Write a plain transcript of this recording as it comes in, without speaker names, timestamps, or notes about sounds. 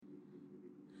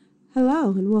Hello,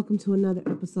 and welcome to another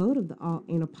episode of the All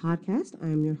Anna podcast. I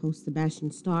am your host,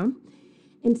 Sebastian Starr.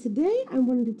 And today I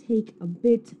wanted to take a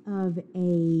bit of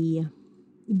a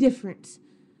different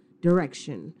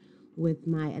direction with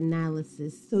my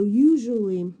analysis. So,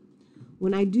 usually,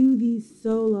 when I do these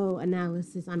solo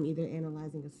analysis, I'm either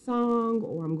analyzing a song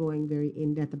or I'm going very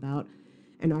in depth about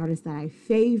an artist that I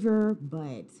favor.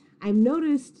 But I've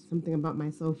noticed something about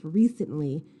myself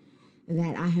recently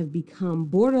that I have become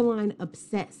borderline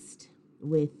obsessed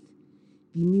with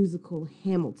the musical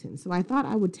Hamilton. So I thought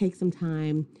I would take some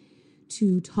time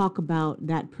to talk about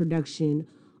that production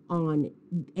on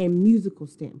a musical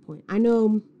standpoint. I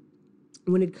know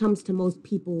when it comes to most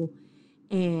people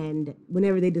and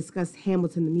whenever they discuss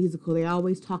Hamilton the musical, they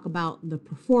always talk about the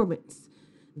performance,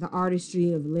 the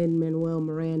artistry of Lin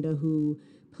Manuel-Miranda, who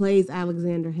plays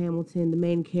Alexander Hamilton, the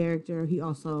main character. He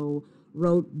also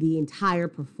wrote the entire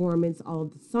performance, all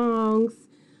of the songs.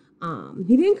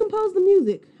 He didn't compose the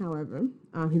music, however.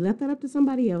 He left that up to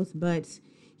somebody else, but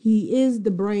he is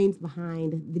the brains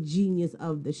behind the genius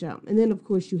of the show. And then, of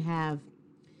course, you have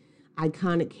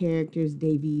iconic characters,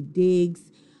 Davy Diggs,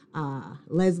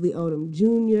 Leslie Odom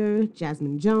Jr.,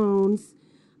 Jasmine Jones,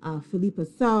 Philippa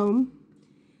Soam.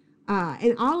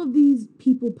 And all of these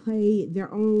people play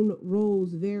their own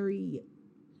roles very,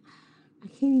 I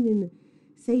can't even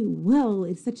say well,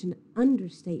 it's such an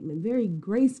understatement, very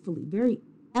gracefully, very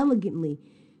elegantly,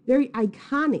 very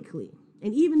iconically.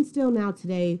 And even still now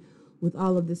today, with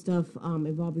all of this stuff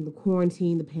involving the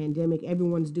quarantine, the pandemic,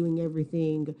 everyone's doing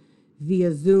everything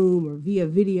via Zoom or via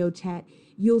video chat.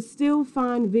 You'll still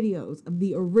find videos of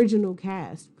the original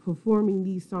cast performing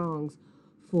these songs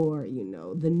for,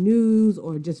 the news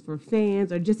or just for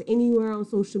fans or just anywhere on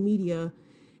social media.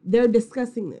 They're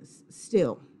discussing this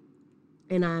still.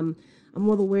 And I'm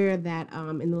well aware that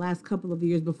in the last couple of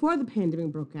years before the pandemic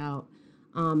broke out,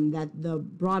 that the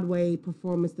Broadway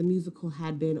performance, the musical,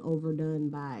 had been overdone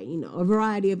by, a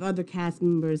variety of other cast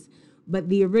members. But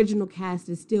the original cast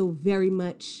is still very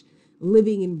much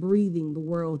living and breathing the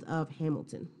world of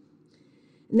Hamilton.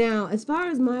 Now, as far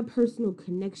as my personal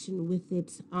connection with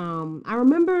it, I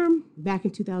remember back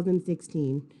in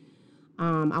 2016,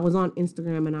 I was on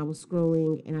Instagram and I was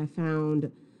scrolling and I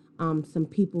found some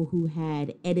people who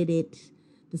had edited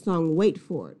the song "Wait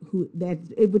For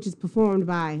It," which is performed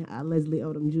by Leslie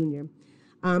Odom Jr.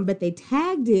 But they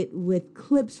tagged it with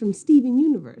clips from Steven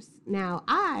Universe. Now,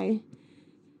 I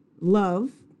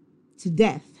love to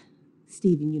death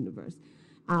Steven Universe.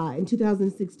 In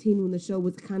 2016, when the show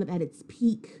was kind of at its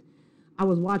peak, I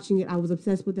was watching it. I was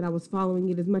obsessed with it. I was following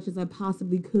it as much as I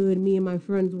possibly could. Me and my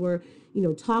friends were,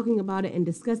 talking about it and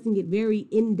discussing it very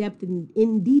in depth and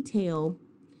in detail.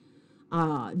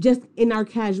 Just in our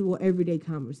casual everyday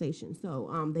conversation.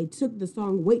 So they took the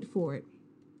song "Wait For It,"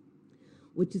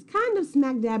 which is kind of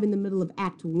smack dab in the middle of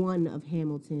Act 1 of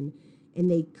Hamilton, and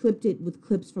they clipped it with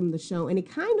clips from the show, and it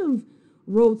kind of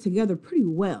rolled together pretty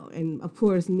well. And of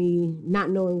course, me not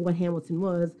knowing what Hamilton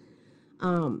was,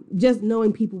 just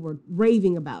knowing people were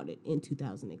raving about it in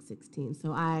 2016.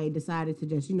 So I decided to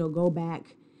just, go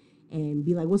back and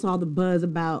be like, what's all the buzz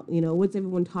about? What's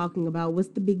everyone talking about? What's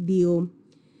the big deal?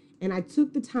 And I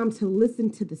took the time to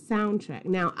listen to the soundtrack.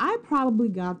 Now, I probably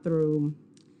got through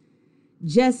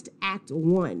just Act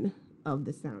 1 of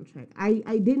the soundtrack.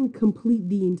 I didn't complete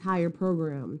the entire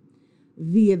program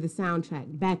via the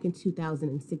soundtrack back in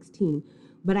 2016.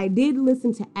 But I did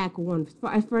listen to Act 1.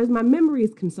 As far as my memory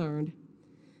is concerned,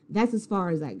 that's as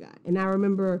far as I got. And I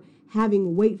remember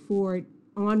having "Wait For It"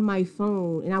 on my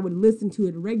phone, and I would listen to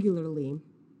it regularly.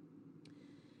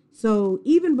 So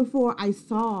even before I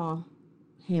saw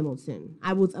Hamilton,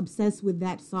 I was obsessed with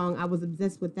that song. I was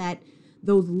obsessed with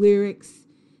those lyrics,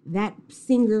 that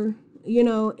singer.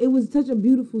 It was such a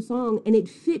beautiful song, and it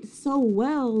fit so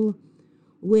well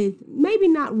with maybe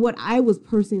not what I was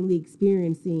personally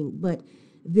experiencing, but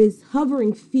this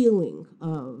hovering feeling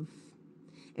of,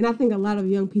 and I think a lot of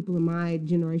young people in my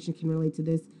generation can relate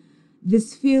to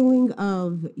this feeling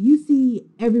of you see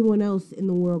everyone else in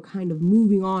the world kind of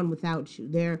moving on without you.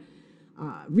 They're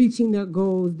reaching their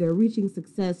goals, they're reaching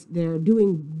success, they're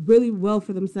doing really well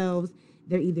for themselves.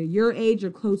 They're either your age or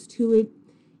close to it.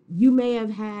 You may have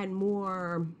had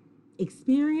more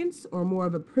experience or more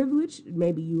of a privilege.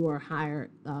 Maybe you are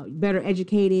higher, better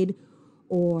educated,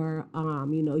 or,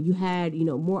 you had,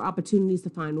 more opportunities to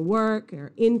find work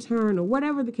or intern or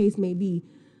whatever the case may be.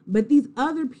 But these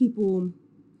other people,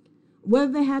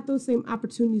 whether they had those same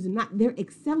opportunities or not, they're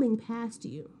excelling past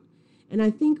you. And I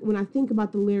think when I think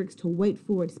about the lyrics to "Wait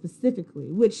For It"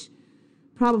 specifically, which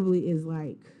probably is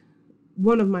like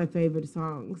one of my favorite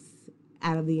songs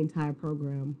out of the entire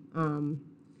program,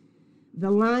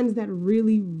 the lines that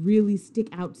really, really stick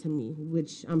out to me,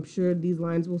 which I'm sure these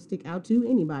lines will stick out to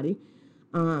anybody.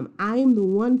 I am the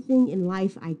one thing in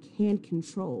life I can't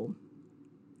control.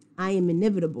 I am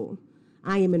inevitable.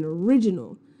 I am an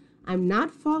original. I'm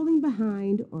not falling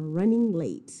behind or running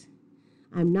late.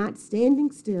 I'm not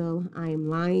standing still. I am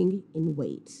lying in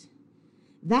wait.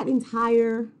 That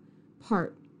entire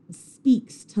part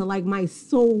speaks to like my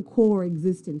soul core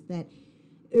existence, that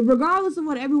regardless of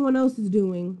what everyone else is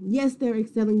doing, yes, they're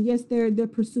excelling, yes, they're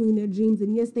pursuing their dreams,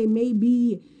 and yes, they may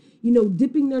be,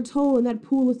 dipping their toe in that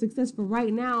pool of success for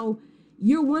right now.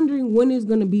 You're wondering when is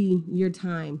going to be your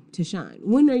time to shine.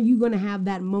 When are you going to have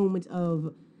that moment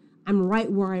of, I'm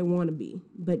right where I want to be?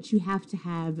 But you have to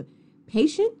have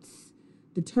patience,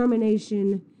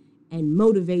 determination, and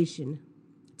motivation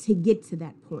to get to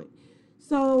that point.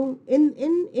 So in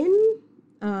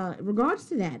regards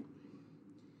to that,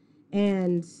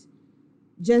 and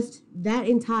just that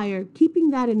entire, keeping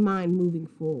that in mind moving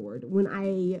forward, when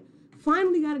I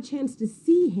finally got a chance to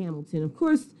see Hamilton, of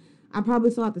course, I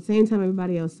probably saw it at the same time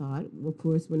everybody else saw it, of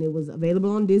course, when it was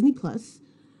available on Disney+.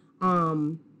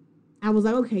 I was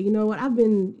like, okay, you know what,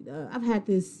 I've had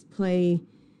this play,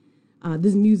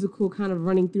 this musical kind of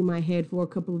running through my head for a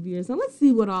couple of years. So let's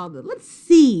see what all the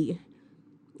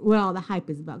hype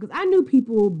is about. Because I knew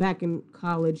people back in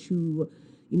college who,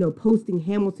 posting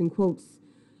Hamilton quotes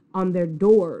on their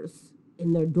doors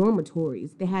in their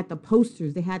dormitories. They had the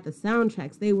posters, they had the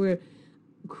soundtracks. They were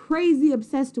crazy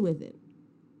obsessed with it.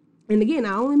 And again,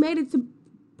 I only made it to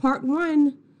part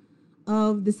 1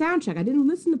 of the soundtrack. I didn't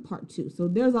listen to part 2. So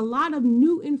there's a lot of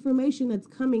new information that's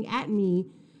coming at me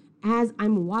as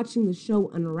I'm watching the show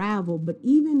unravel. But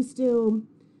even still,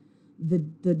 the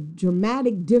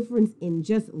dramatic difference in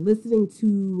just listening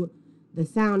to the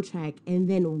soundtrack and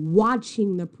then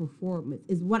watching the performance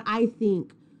is what I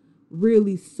think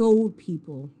really sold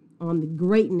people on the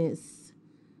greatness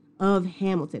of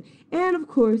Hamilton. And of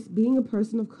course, being a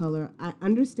person of color, I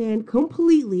understand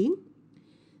completely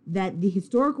that the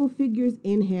historical figures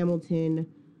in Hamilton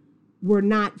were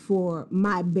not for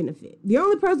my benefit. The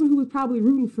only person who was probably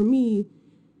rooting for me,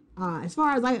 as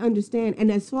far as I understand, and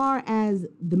as far as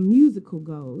the musical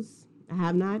goes, I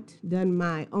have not done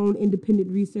my own independent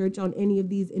research on any of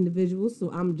these individuals, so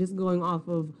I'm just going off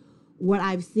of what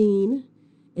I've seen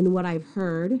and what I've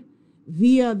heard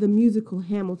via the musical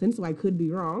Hamilton, so I could be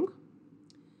wrong.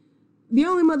 The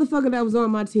only motherfucker that was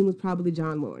on my team was probably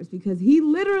John Lawrence, because he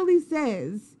literally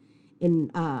says in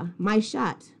My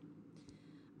Shot,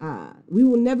 we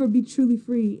will never be truly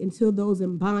free until those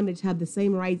in bondage have the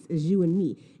same rights as you and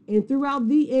me. And throughout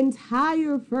the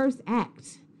entire first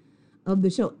act of the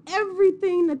show,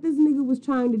 everything that this nigga was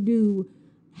trying to do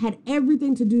had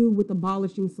everything to do with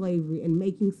abolishing slavery and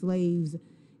making slaves,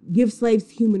 give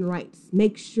slaves human rights,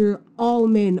 make sure all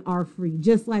men are free,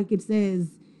 just like it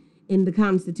says in the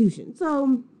Constitution.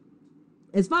 So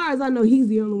as far as I know, he's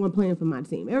the only one playing for my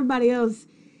team. Everybody else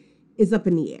is up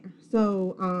in the air.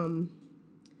 So I'm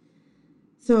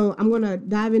going to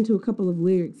dive into a couple of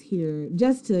lyrics here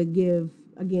just to give,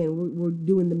 again, we're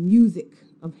doing the music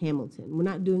of Hamilton. We're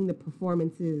not doing the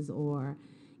performances or,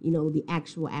 the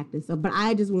actual act and stuff. But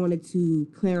I just wanted to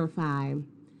clarify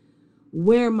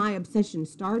where my obsession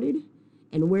started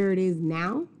and where it is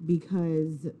now,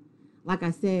 because like I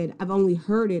said, I've only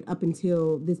heard it up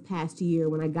until this past year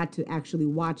when I got to actually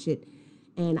watch it,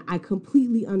 and I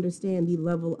completely understand the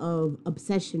level of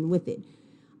obsession with it.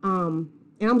 And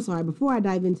I'm sorry, before I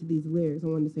dive into these lyrics, I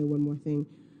wanted to say one more thing.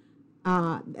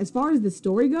 As far as the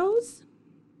story goes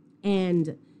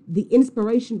and the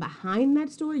inspiration behind that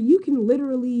story, you can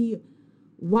literally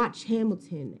watch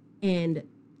Hamilton and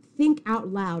think out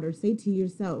loud or say to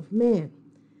yourself, man,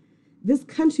 this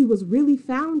country was really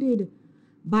founded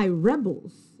by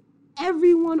rebels.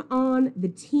 Everyone on the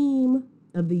team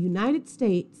of the United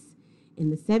States in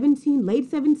the late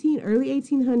 17, early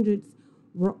 1800s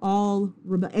were all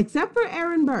rebels, except for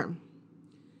Aaron Burr.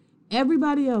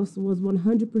 Everybody else was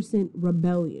 100%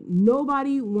 rebellion.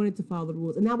 Nobody wanted to follow the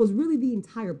rules. And that was really the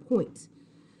entire point.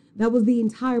 That was the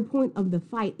entire point of the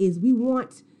fight, is we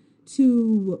want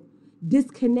to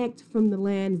disconnect from the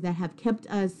lands that have kept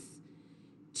us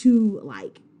to,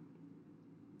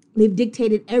 they've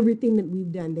dictated everything that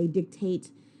we've done. They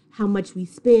dictate how much we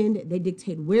spend. They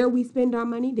dictate where we spend our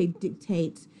money. They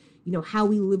dictate, how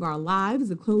we live our lives,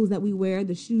 the clothes that we wear,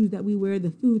 the shoes that we wear,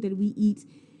 the food that we eat.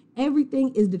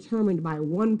 Everything is determined by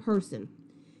one person.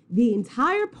 The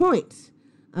entire point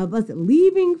of us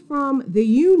leaving from the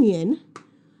Union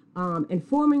and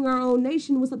forming our own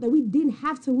nation was so that we didn't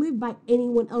have to live by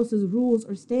anyone else's rules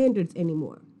or standards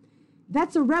anymore.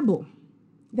 That's a rebel.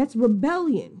 That's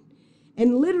rebellion.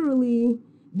 And literally,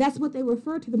 That's what they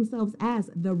refer to themselves as,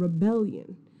 the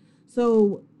rebellion.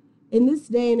 So in this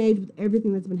day and age, with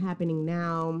everything that's been happening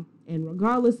now, and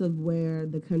regardless of where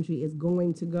the country is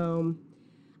going to go,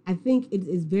 I think it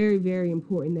is very, very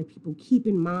important that people keep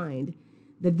in mind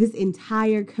that this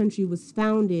entire country was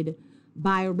founded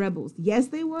by rebels. Yes,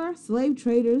 they were slave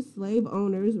traders, slave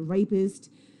owners, rapists,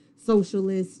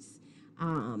 socialists.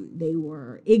 They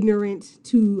were ignorant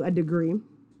to a degree.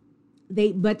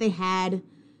 But they had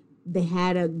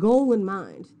a goal in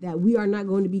mind, that we are not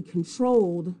going to be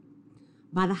controlled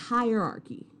by the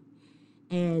hierarchy.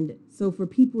 And so for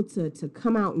people to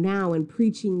come out now and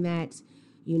preaching that,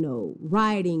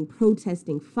 rioting,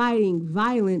 protesting, fighting,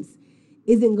 violence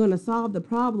isn't going to solve the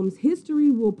problems, history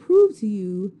will prove to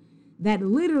you that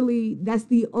literally that's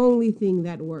the only thing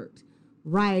that worked.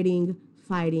 Rioting,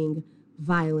 fighting,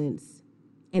 violence,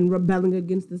 and rebelling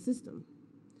against the system.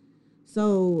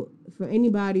 So for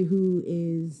anybody who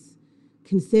is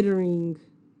considering,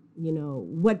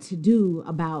 what to do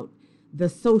about the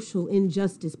social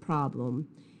injustice problem,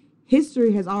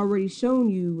 history has already shown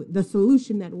you the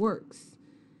solution that works.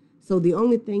 So the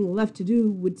only thing left to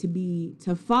do would be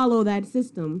to follow that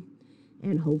system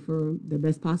and hope for the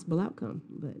best possible outcome.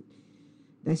 But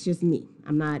that's just me.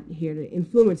 I'm not here to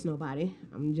influence nobody.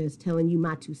 I'm just telling you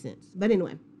my 2 cents. But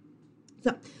anyway,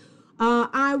 so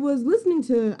I listen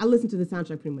to the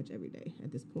soundtrack pretty much every day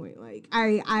at this point. Like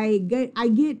I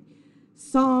get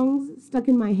songs stuck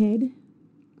in my head,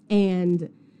 and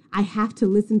I have to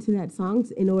listen to that song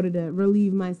in order to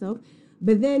relieve myself.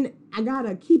 But then I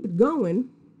gotta keep it going.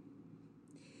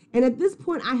 And at this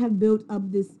point, I have built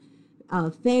up this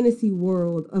fantasy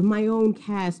world of my own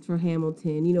cast for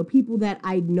Hamilton. People that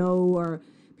I know or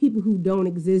people who don't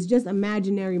exist, just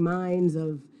imaginary minds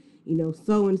of,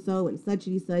 so-and-so and such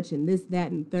and this,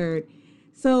 that, and third.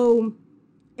 So,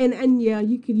 and yeah,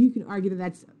 you can argue that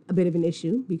that's a bit of an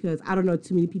issue, because I don't know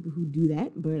too many people who do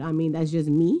that. But I mean, that's just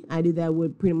me. I do that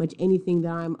with pretty much anything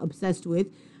that I'm obsessed with.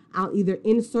 I'll either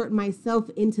insert myself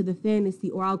into the fantasy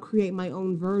or I'll create my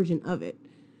own version of it.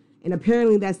 And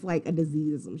apparently that's like a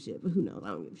disease or some shit, but who knows? I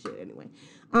don't give a shit anyway.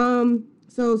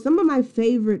 So some of my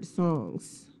favorite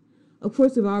songs, of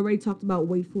course, we've already talked about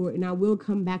Wait For It, and I will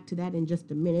come back to that in just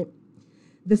a minute.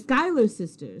 The Schuyler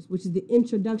Sisters, which is the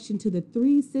introduction to the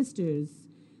 3 sisters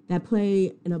that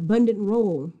play an abundant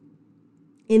role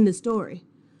in the story.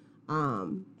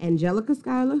 Angelica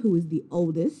Schuyler, who is the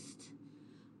oldest.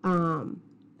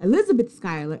 Elizabeth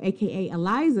Schuyler, a.k.a.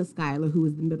 Eliza Schuyler, who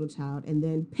is the middle child, and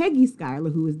then Peggy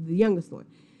Schuyler, who is the youngest one.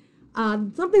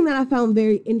 Something that I found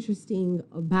very interesting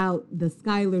about the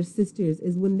Schuyler sisters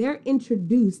is when they're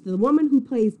introduced, the woman who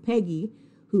plays Peggy,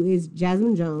 who is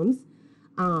Jasmine Jones,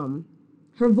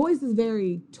 her voice is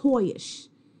very toyish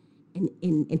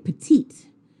and petite.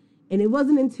 And it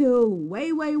wasn't until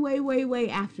way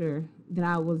after that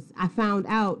I found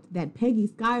out that Peggy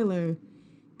Schuyler,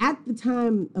 at the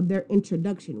time of their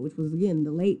introduction, which was, again,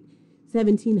 the late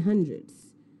 1700s,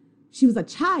 she was a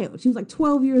child. She was like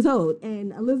 12 years old.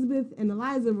 And Elizabeth and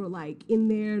Eliza were like in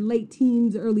their late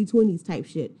teens, early 20s type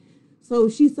shit. So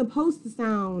she's supposed to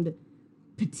sound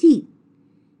petite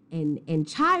and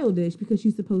childish because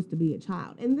she's supposed to be a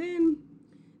child. And then,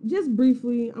 just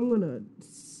briefly, I'm going to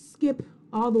skip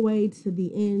all the way to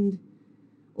the end,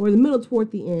 or the middle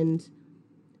toward the end,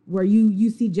 where you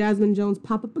see Jasmine Jones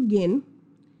pop up again.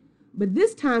 But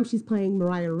this time she's playing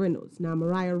Mariah Reynolds. Now,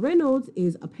 Mariah Reynolds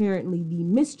is apparently the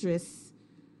mistress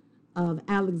of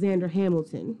Alexander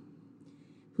Hamilton,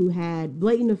 who had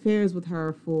blatant affairs with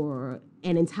her for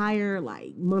an entire,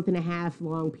 month and a half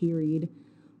long period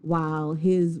while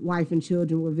his wife and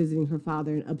children were visiting her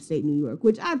father in upstate New York,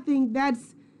 which I think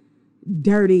that's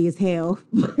dirty as hell.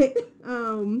 But,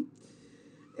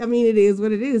 I mean, it is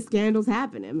what it is. Scandals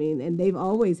happen. I mean, and they've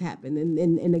always happened.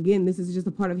 And again, this is just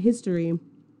a part of history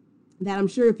that I'm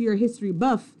sure if you're a history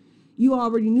buff, you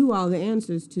already knew all the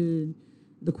answers to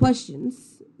the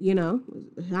questions,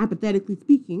 hypothetically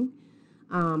speaking.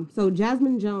 So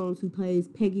Jasmine Jones, who plays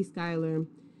Peggy Schuyler,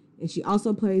 and she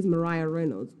also plays Mariah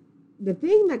Reynolds. The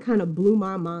thing that kind of blew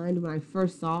my mind when I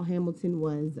first saw Hamilton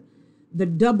was the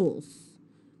doubles,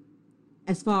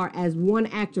 as far as one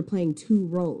actor playing 2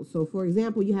 roles. So, for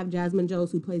example, you have Jasmine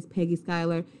Jones, who plays Peggy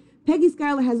Schuyler. Peggy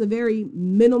Schuyler has a very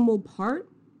minimal part.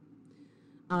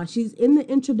 She's in the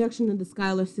introduction of the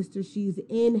Schuyler sisters. She's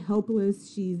in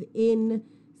Helpless. She's in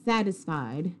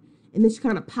Satisfied. And then she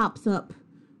kind of pops up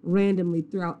randomly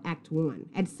throughout Act 1.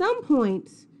 At some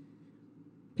point,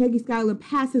 Peggy Schuyler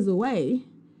passes away,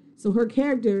 so her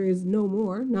character is no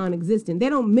more, non-existent. They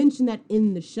don't mention that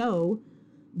in the show,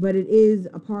 but it is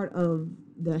a part of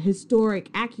the historic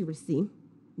accuracy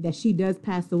that she does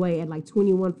pass away at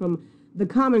 21 from the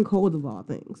common cold of all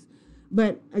things.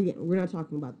 But again, we're not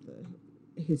talking about the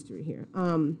history here.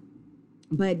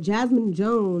 But Jasmine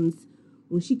Jones,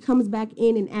 when she comes back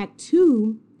in Act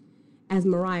 2 as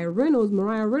Mariah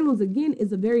Reynolds again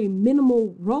is a very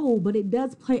minimal role, but it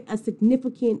does play a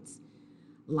significant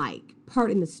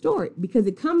part in the story because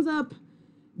it comes up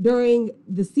during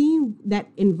the scene that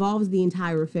involves the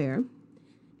entire affair.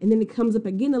 And then it comes up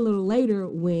again a little later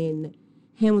when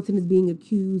Hamilton is being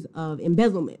accused of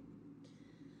embezzlement.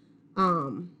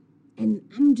 And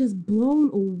I'm just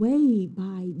blown away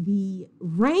by the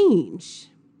range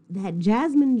that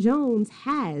Jasmine Jones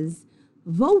has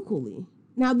vocally.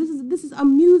 Now, this is a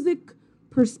music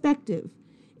perspective.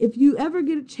 If you ever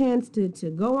get a chance to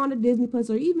go on to Disney Plus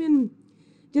or even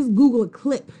just Google a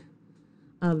clip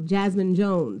of Jasmine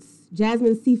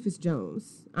Cephas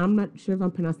Jones. I'm not sure if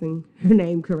I'm pronouncing her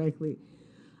name correctly.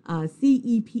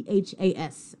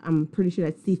 Cephas. I'm pretty sure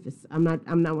that's Cephas. I'm not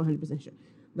 100% sure.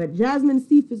 But Jasmine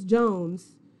Cephas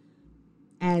Jones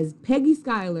as Peggy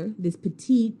Schuyler, this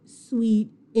petite, sweet,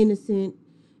 innocent,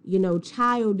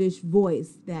 childish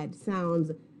voice that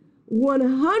sounds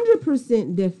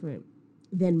 100% different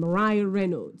than Mariah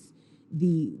Reynolds,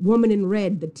 the woman in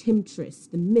red, the temptress,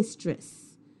 the mistress.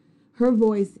 Her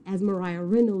voice as Mariah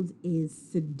Reynolds is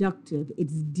seductive.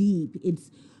 It's deep.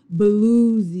 It's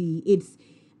bluesy. It's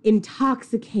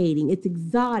intoxicating. It's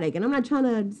exotic. And I'm not trying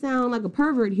to sound like a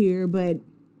pervert here, but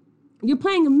you're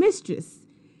playing a mistress.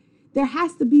 There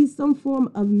has to be some form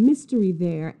of mystery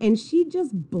there. And she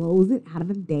just blows it out of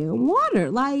the damn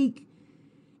water.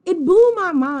 It blew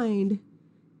my mind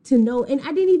to know. And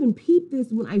I didn't even peep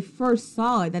this when I first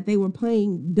saw it, that they were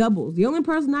playing doubles. The only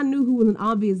person I knew who was an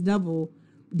obvious double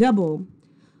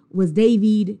was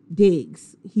David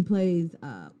Diggs. He plays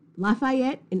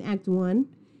Lafayette in Act 1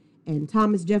 and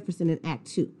Thomas Jefferson in Act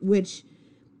 2, which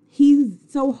he's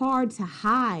so hard to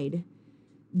hide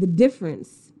the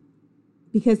difference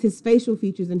because his facial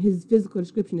features and his physical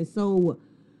description is so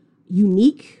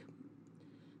unique.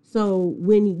 So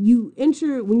when you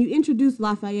introduce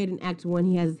Lafayette in Act 1,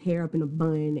 he has his hair up in a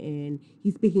bun and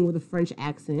he's speaking with a French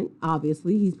accent.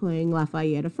 Obviously, he's playing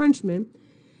Lafayette, a Frenchman.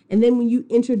 And then when you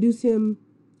introduce him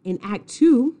in Act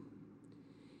 2,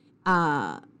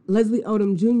 Leslie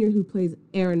Odom Jr., who plays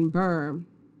Aaron Burr,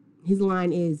 his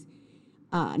line is,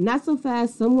 not so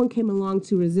fast, someone came along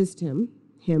to resist him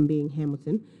being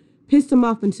Hamilton, pissed him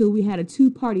off until we had a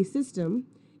two-party system.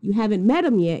 You haven't met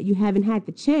him yet. You haven't had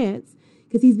the chance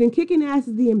because he's been kicking ass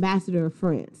as the ambassador of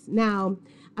France. Now,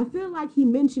 I feel like he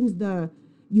mentions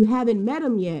you haven't met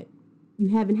him yet. You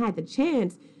haven't had the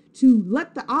chance to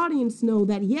let the audience know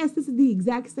that, yes, this is the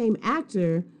exact same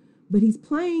actor, but he's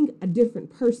playing a different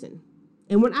person.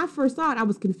 And when I first saw it, I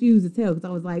was confused as hell because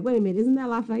I was like, wait a minute, isn't that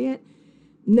Lafayette?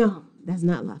 No, that's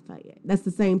not Lafayette. That's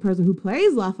the same person who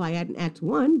plays Lafayette in Act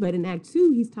 1, but in Act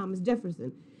 2, he's Thomas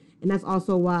Jefferson. And that's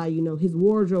also why, his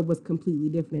wardrobe was completely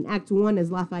different. In Act 1,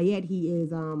 as Lafayette, he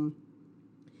is in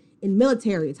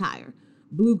military attire.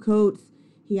 Blue coats.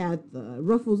 He had the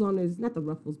ruffles on his, not the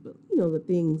ruffles, but, the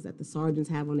things that the sergeants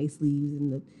have on their sleeves.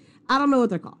 I don't know what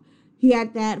they're called. He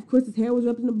had that. Of course, his hair was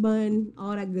up in a bun,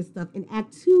 all that good stuff. In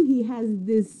Act 2, he has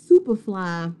this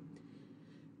Superfly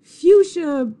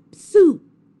fuchsia suit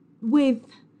with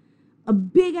a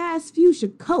big-ass fuchsia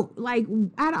coat.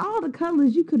 Out of all the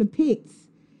colors you could have picked,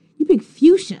 you picked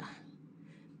fuchsia,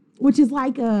 which is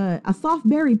like a soft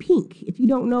berry pink. If you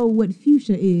don't know what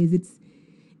fuchsia is, it's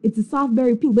a soft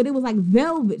berry pink, but it was like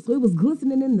velvet, so it was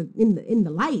glistening in the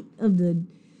light of the,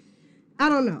 I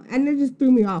don't know, and it just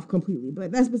threw me off completely,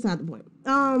 but that's beside the point.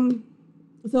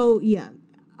 So yeah,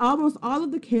 almost all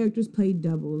of the characters played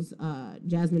doubles.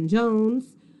 Jasmine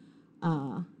Jones,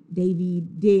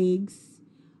 David Diggs,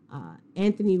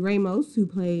 Anthony Ramos, who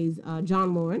plays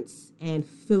John Lawrence, and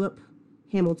Philip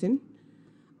Hamilton.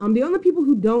 The only people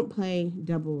who don't play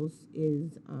doubles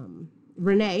is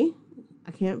Renee.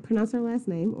 I can't pronounce her last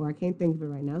name, or I can't think of it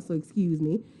right now, so excuse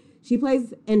me. She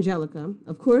plays Angelica.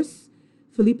 Of course,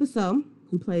 Philippa So,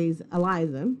 who plays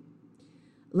Eliza.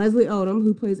 Leslie Odom,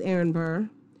 who plays Aaron Burr.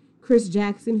 Chris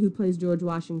Jackson, who plays George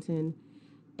Washington.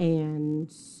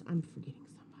 And I'm forgetting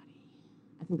somebody.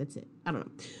 I think that's it. I don't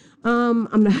know.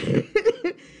 I'm not...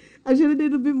 I should have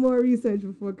did a bit more research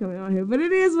before coming on here, but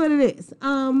it is what it is.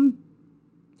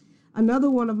 Another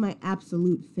one of my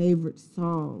absolute favorite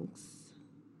songs,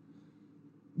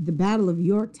 The Battle of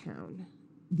Yorktown,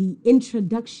 the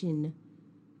introduction.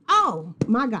 Oh,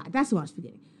 my God, that's what I was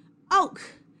forgetting. Oak.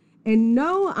 And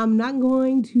no, I'm not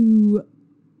going to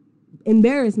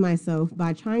embarrass myself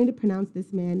by trying to pronounce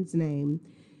this man's name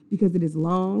because it is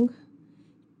long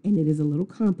and it is a little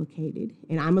complicated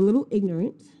and I'm a little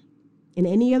ignorant. And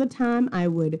any other time I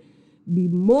would be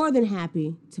more than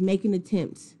happy to make an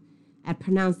attempt at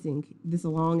pronouncing this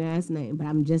long ass name, but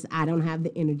I don't have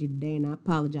the energy today, and I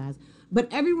apologize. But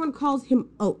everyone calls him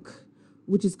Oak,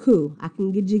 which is cool. I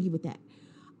can get jiggy with that.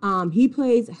 He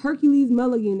plays Hercules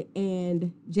Mulligan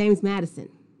and James Madison.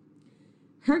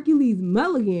 Hercules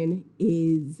Mulligan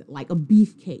is like a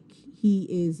beefcake. He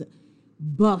is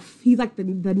buff. He's like the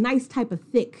nice type of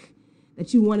thick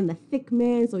that you want in a thick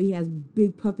man. So he has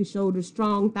big puffy shoulders,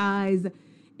 strong thighs,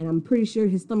 and I'm pretty sure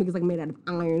his stomach is like made out of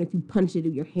iron. If you punch it,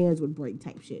 your hands would break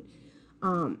type shit.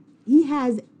 He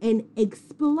has an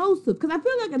explosive, because I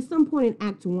feel like at some point in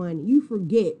Act 1, you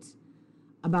forget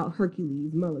about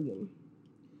Hercules Mulligan,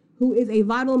 who is a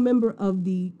vital member of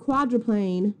the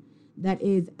quadruplane that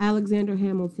is Alexander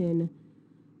Hamilton,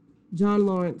 John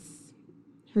Lawrence,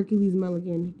 Hercules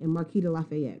Mulligan, and Marquis de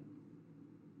Lafayette.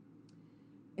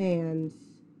 And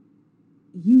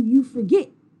you forget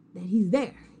that he's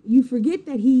there. You forget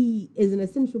that he is an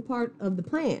essential part of the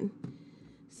plan.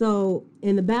 So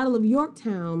in the Battle of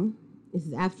Yorktown, this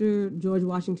is after George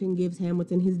Washington gives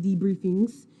Hamilton his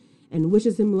debriefings and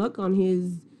wishes him luck on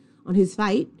his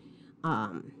fight.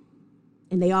 And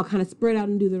they all kind of spread out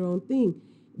and do their own thing.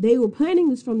 They were planning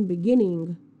this from the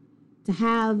beginning to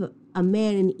have a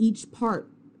man in each part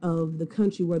of the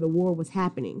country where the war was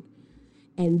happening.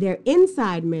 And their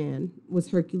inside man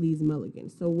was Hercules Mulligan.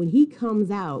 So when he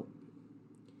comes out,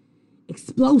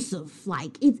 explosive,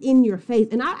 like it's in your face.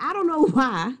 And I don't know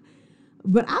why,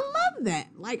 but I love that.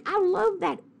 Like, I love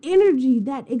that energy,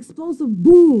 that explosive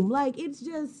boom. Like, it's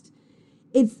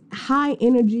high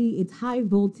energy, it's high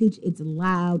voltage, it's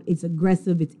loud, it's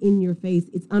aggressive, it's in your face,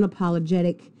 it's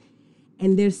unapologetic.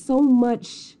 And there's so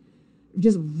much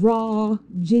just raw,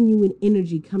 genuine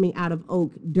energy coming out of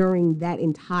Oak during that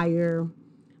entire,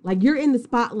 like, you're in the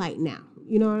spotlight now.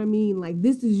 You know what I mean? Like,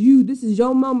 this is you, this is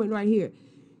your moment right here.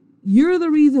 You're the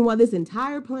reason why this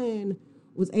entire plan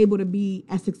was able to be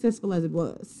as successful as it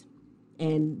was.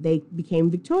 And they became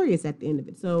victorious at the end of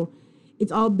it. So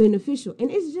it's all beneficial.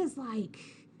 And it's just like,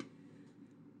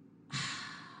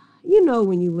 you know,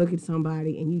 when you look at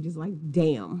somebody and you just like,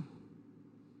 damn,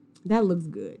 that looks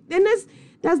good. And that's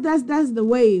the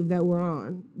wave that we're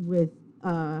on with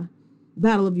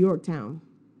Battle of Yorktown.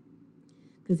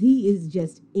 Because he is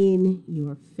just in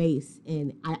your face.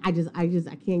 And I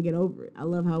can't get over it. I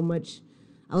love how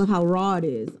raw it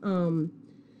is. And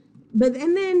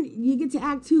then you get to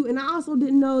Act 2, and I also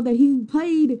didn't know that he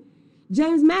played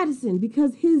James Madison,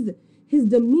 because his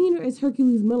demeanor as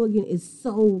Hercules Mulligan is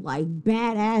so like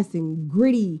badass and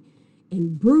gritty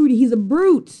and broody. He's a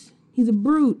brute.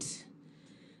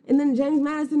 And then James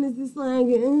Madison is just like,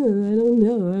 I don't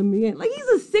know. I mean, like, he's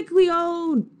a sickly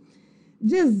old,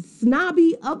 just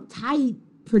snobby, uptight,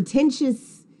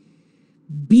 pretentious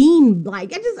bean.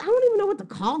 Like, I don't even know what to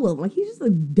call him. Like, he's just a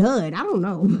dud. I don't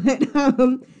know. But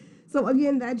so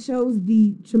again, that shows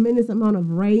the tremendous amount of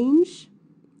range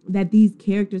that these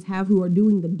characters have who are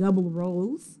doing the double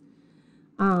roles.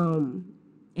 And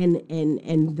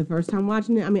the first time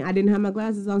watching it, I mean, I didn't have my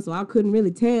glasses on, so I couldn't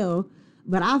really tell,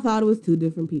 but I thought it was two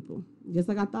different people. Just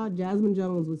like I thought Jasmine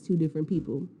Jones was two different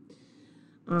people.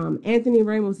 Anthony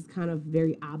Ramos is kind of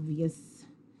very obvious.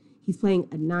 He's playing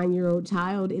a 9-year-old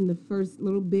child in the first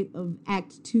little bit of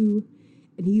Act 2,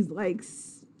 and he's like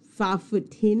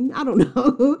 5'10". I don't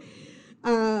know.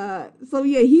 So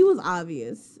yeah, he was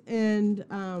obvious. And,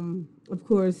 of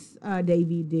course,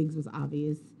 Davy Diggs was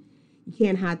obvious. You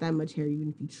can't hide that much hair even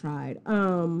if you tried.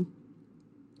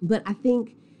 But I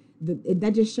think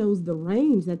that just shows the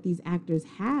range that these actors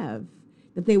have,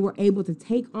 that they were able to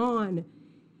take on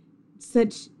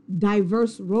such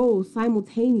diverse roles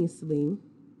simultaneously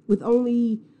with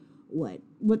only,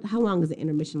 how long is the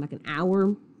intermission? Like an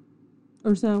hour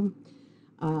or so?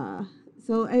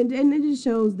 So, and it just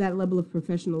shows that level of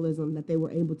professionalism that they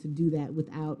were able to do that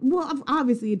without, well,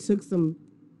 obviously it took some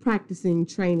practicing,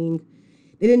 training.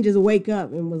 They didn't just wake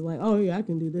up and was like, oh yeah, I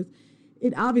can do this.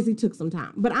 It obviously took some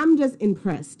time, but I'm just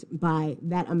impressed by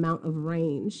that amount of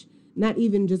range, not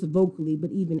even just vocally,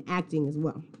 but even acting as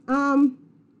well.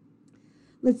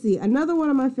 Let's see, another one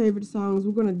of my favorite songs.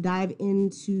 We're going to dive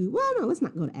into, well, no, let's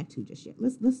not go to Act 2 just yet.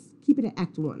 Let's keep it at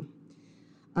Act 1.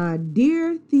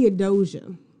 Dear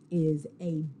Theodosia is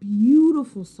a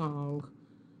beautiful song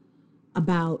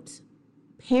about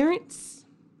parents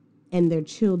and their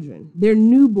children, their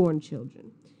newborn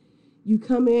children. You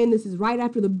come in, this is right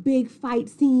after the big fight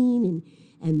scene,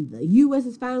 and the U.S.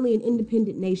 is finally an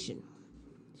independent nation.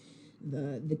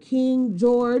 The King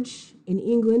George in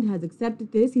England has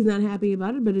accepted this. He's not happy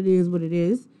about it, but it is what it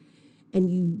is. And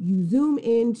you zoom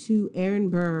into Aaron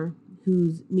Burr,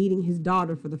 who's meeting his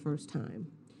daughter for the first time.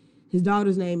 His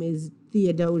daughter's name is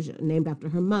Theodosia, named after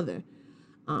her mother.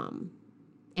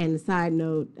 And a side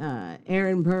note,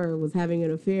 Aaron Burr was having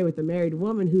an affair with a married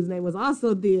woman whose name was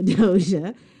also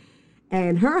Theodosia.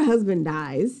 And her husband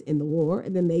dies in the war,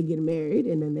 and then they get married,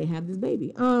 and then they have this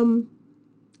baby.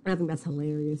 I think that's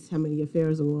hilarious how many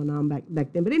affairs were going on back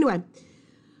then. But anyway,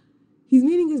 he's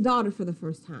meeting his daughter for the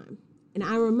first time. And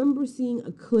I remember seeing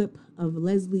a clip of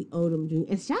Leslie Odom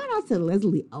Jr. And shout out to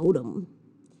Leslie Odom.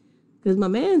 Because my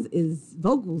man's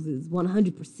vocals is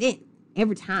 100%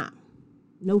 every time.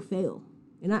 No fail.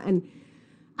 And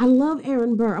I love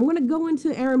Aaron Burr. I'm going to go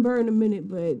into Aaron Burr in a minute,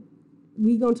 but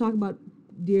we're going to talk about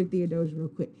Dear Theodosia real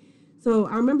quick. So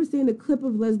I remember seeing a clip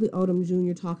of Leslie Odom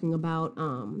Jr. talking about,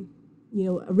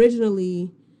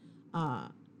 originally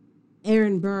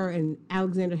Aaron Burr and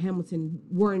Alexander Hamilton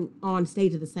weren't on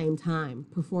stage at the same time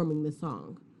performing this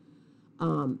song.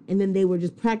 And then they were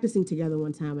just practicing together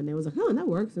one time, and they was like, oh, that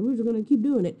works, and we're just going to keep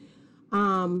doing it.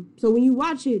 So when you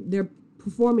watch it, they're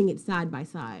performing it side by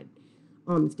side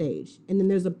on stage. And then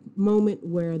there's a moment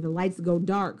where the lights go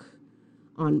dark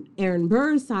on Aaron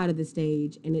Burr's side of the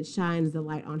stage, and it shines the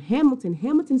light on Hamilton.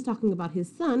 Hamilton's talking about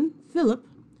his son, Philip,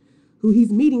 who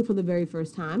he's meeting for the very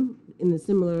first time, in the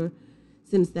similar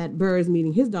sense that Burr is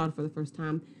meeting his daughter for the first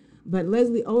time. But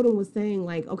Leslie Odom was saying,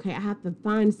 like, okay, I have to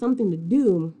find something to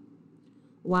do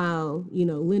while,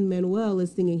 Lin Manuel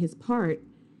is singing his part,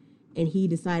 and he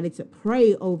decided to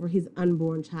pray over his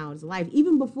unborn child's life.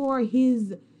 Even before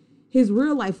his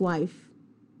real life wife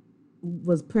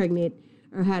was pregnant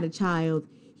or had a child,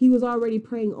 he was already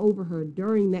praying over her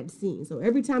during that scene. So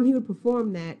every time he would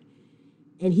perform that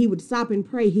and he would stop and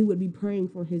pray, he would be praying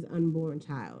for his unborn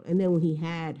child. And then when he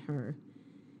had her,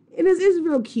 it's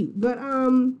real cute. But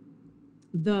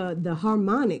the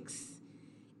harmonics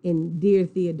in Dear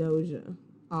Theodosia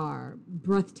are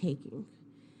breathtaking.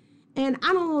 And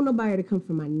I don't want nobody to come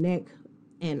for my neck.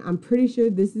 And I'm pretty sure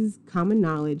this is common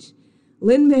knowledge.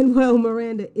 Lin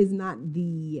Manuel-Miranda is not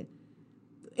the...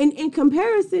 In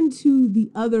comparison to the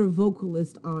other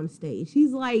vocalist on stage,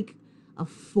 he's like a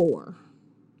 4,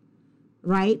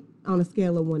 right? On a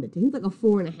scale of 1 to 10. He's like a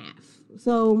 4.5.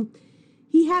 So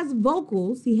he has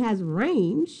vocals, he has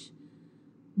range,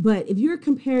 but if you're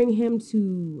comparing him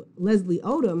to Leslie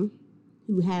Odom,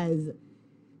 who has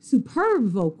superb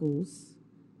vocals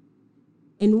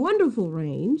and wonderful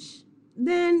range,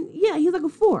 then yeah, he's like a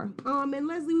 4. And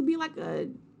Leslie would be like a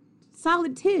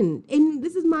solid 10. And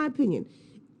this is my opinion.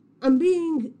 I'm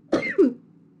being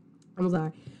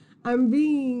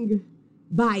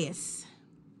biased.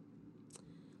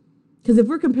 Because if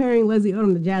we're comparing Leslie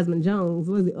Odom to Jasmine Jones,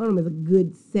 Leslie Odom is a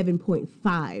good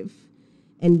 7.5.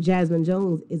 And Jasmine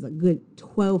Jones is a good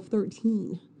 12,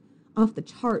 13. Off the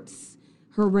charts,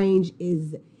 her range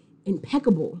is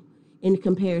impeccable in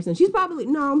comparison. She's probably,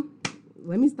 no,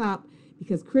 let me stop.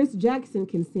 Because Chris Jackson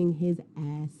can sing his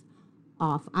ass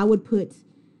off. I would put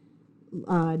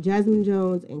Jasmine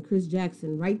Jones and Chris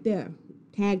Jackson right there.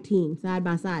 Tag team, side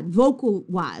by side.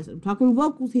 Vocal-wise. I'm talking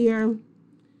vocals here.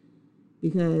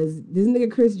 Because this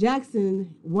nigga Chris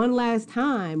Jackson, One Last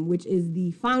Time, which is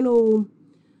the final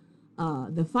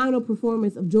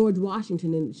performance of George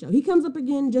Washington in the show. He comes up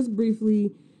again just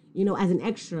briefly, as an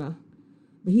extra.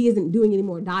 But he isn't doing any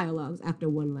more dialogues after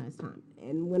One Last Time.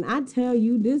 And when I tell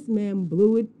you, this man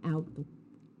blew it out the...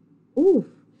 Ooh.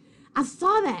 I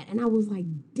saw that and I was like,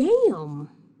 damn.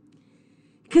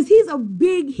 Because he's a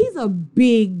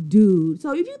big dude.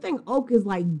 So if you think Oak is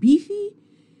like beefy,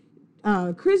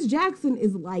 Chris Jackson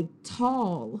is like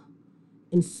tall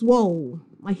and swole.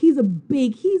 Like he's a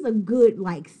good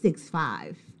like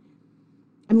 6'5".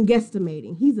 I'm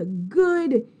guesstimating. He's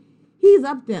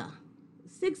up there.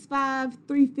 6'5",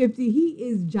 350. He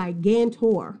is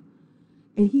gigantor.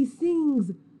 And he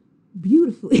sings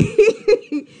beautifully.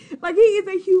 Like he is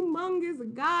a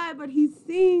humongous guy, but he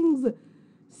sings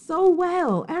so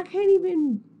well. And I can't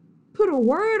even put a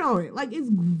word on it. Like it's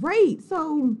great.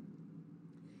 So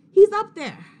he's up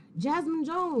there. Jasmine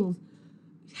Jones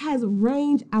has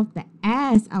range out the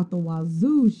ass, out the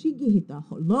wazoo. She can hit the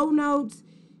low notes.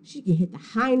 She can hit the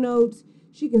high notes.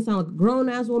 She can sound like a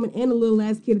grown-ass woman and a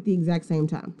little-ass kid at the exact same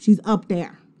time. She's up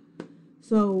there.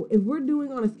 So if we're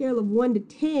doing on a scale of 1 to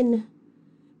 10,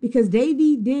 because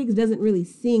Davy Diggs doesn't really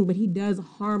sing, but he does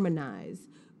harmonize.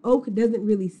 Oak doesn't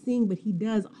really sing, but he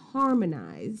does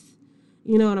harmonize.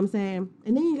 You know what I'm saying?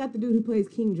 And then you got the dude who plays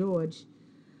King George.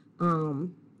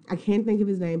 I can't think of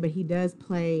his name, but he does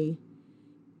play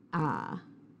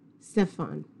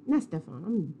Stefan. Not Stefan,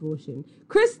 I'm bullshitting.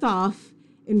 Kristoff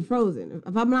in Frozen.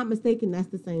 If I'm not mistaken, that's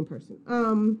the same person.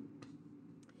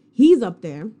 He's up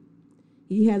there.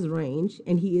 He has range,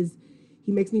 and he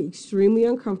He makes me extremely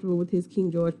uncomfortable with his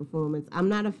King George performance. I'm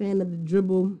not a fan of the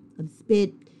dribble, of the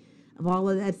spit, of all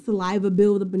of that saliva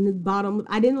buildup in his bottom.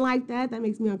 I didn't like that. That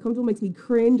makes me uncomfortable, makes me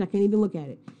cringe. I can't even look at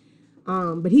it.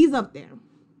 But he's up there.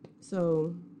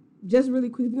 So just really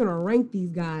quick, if you're going to rank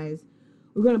these guys,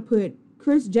 we're going to put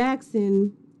Chris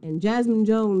Jackson and Jasmine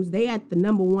Jones, they at the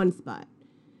number 1 spot.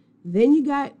 Then you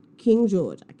got King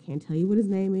George. I can't tell you what his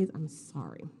name is. I'm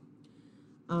sorry.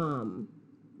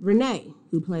 Renee,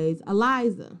 who plays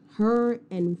Eliza, her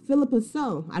and Philippa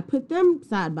So. I put them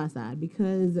side by side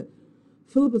because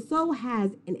Philippa So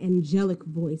has an angelic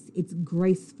voice. It's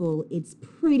graceful. It's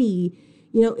pretty.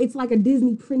 You know, it's like a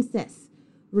Disney princess.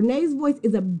 Renee's voice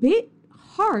is a bit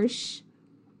harsh.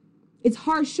 It's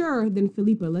harsher than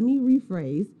Philippa. Let me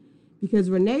rephrase, because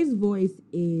Renee's voice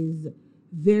is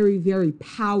very, very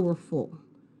powerful.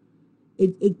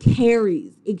 It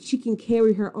carries. She can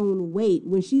carry her own weight.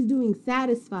 When she's doing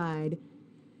Satisfied,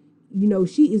 you know,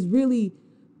 she is really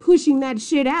pushing that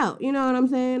shit out. You know what I'm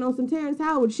saying? On some Terrence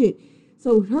Howard shit.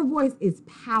 So her voice is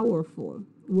powerful,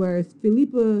 whereas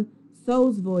Philippa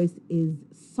So's voice is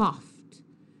soft.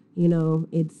 You know,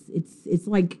 it's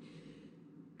like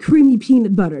creamy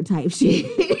peanut butter type shit.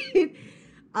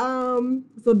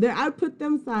 So there, I'd put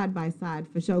them side by side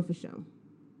for show.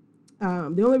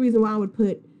 The only reason why I would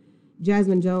put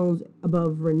Jasmine Jones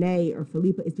above Renee or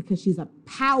Philippa is because she's a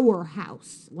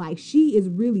powerhouse. Like, she is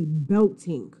really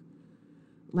belting.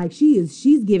 Like,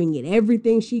 she's giving it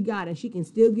everything she got, and she can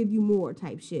still give you more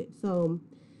type shit. So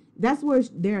that's where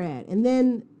they're at. And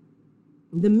then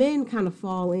the men kind of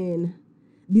fall in.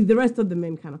 The rest of the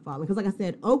men kind of fall in. Because like I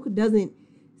said, Oak doesn't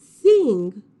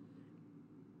sing,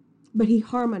 but he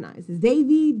harmonizes.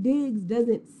 Davy Diggs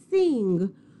doesn't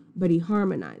sing, but he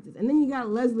harmonizes. And then you got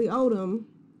Leslie Odom.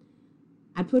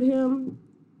 I put him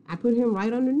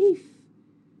right underneath.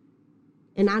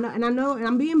 And I know, and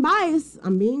I'm being biased,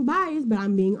 but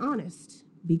I'm being honest,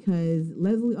 because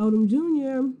Leslie Odom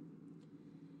Jr.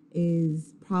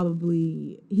 is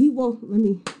probably,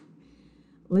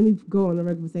 let me go on the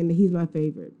record for saying that he's my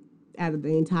favorite out of the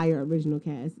entire original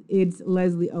cast. It's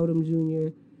Leslie Odom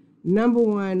Jr., number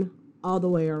 1 all the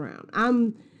way around.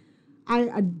 I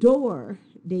adore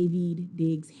David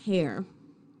Diggs' hair,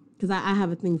 because I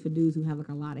have a thing for dudes who have like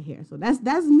a lot of hair. So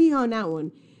that's me on that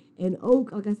one. And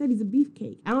Oak, like I said, he's a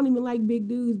beefcake. I don't even like big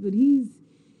dudes, but he's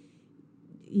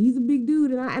a big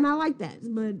dude, and I like that.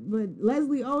 But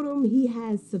Leslie Odom, he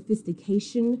has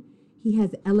sophistication, he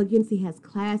has elegance, he has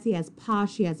class, he has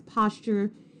posh, he has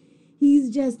posture. He's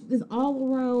just this all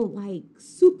around like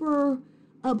super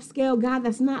upscale guy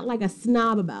that's not like a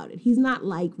snob about it. He's not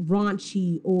like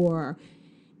raunchy or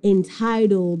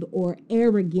entitled or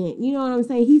arrogant. You know what I'm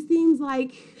saying? He seems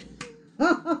like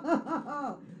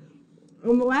I'm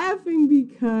laughing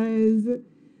because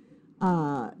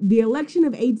the election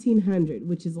of 1800,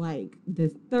 which is like the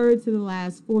fourth to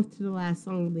the last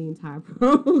song of the entire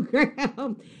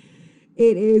program,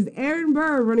 it is Aaron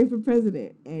Burr running for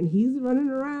president, and he's running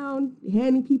around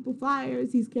handing people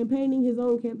flyers. He's campaigning his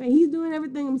own campaign. He's doing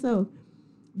everything himself.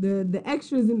 The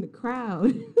extras in the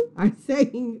crowd are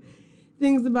saying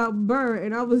things about Burr,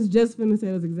 and I was just finna say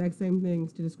those exact same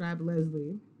things to describe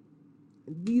Leslie.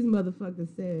 These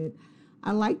motherfuckers said,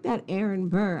 I like that Aaron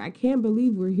Burr. I can't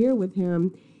believe we're here with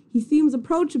him. He seems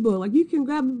approachable. Like, you can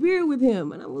grab a beer with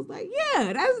him. And I was like,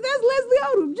 yeah, that's Leslie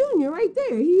Odom Jr. right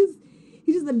there. He's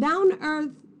just a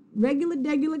down-to-earth,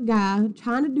 regular guy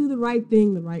trying to do the right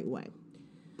thing the right way.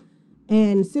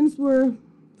 And since we're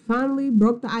finally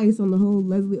broke the ice on the whole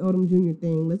Leslie Odom Jr.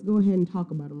 thing, let's go ahead and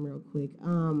talk about him real quick.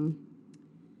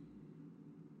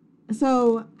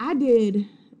 So I did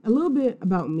a little bit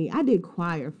about me. I did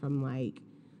choir from like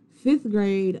 5th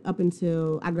grade up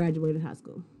until I graduated high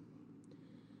school.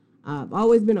 I've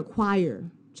always been a choir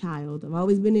child. I've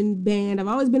always been in band. I've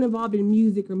always been involved in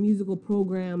music or musical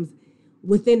programs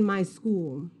within my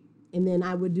school. And then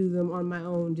I would do them on my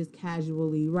own, just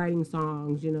casually, writing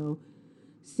songs, you know,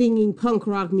 singing punk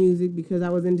rock music because I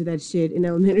was into that shit in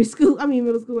middle school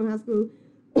and high school.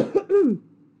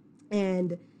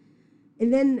 And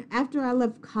then after I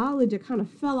left college, I kind of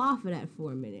fell off of that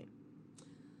for a minute.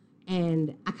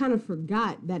 And I kind of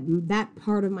forgot that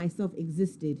part of myself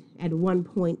existed at one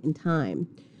point in time.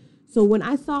 So when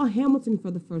I saw Hamilton for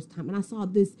the first time, and I saw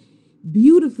this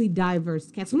beautifully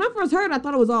diverse cast. When I first heard it, I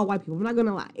thought it was all white people. I'm not going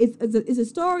to lie. It's a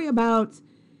story about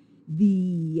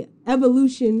the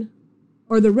evolution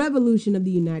or the revolution of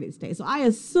the United States. So I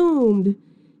assumed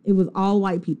it was all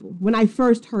white people. When I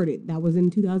first heard it, that was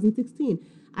in 2016.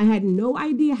 I had no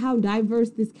idea how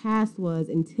diverse this cast was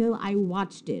until I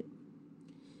watched it.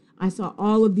 I saw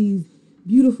all of these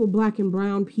beautiful black and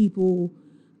brown people,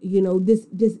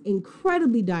 this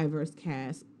incredibly diverse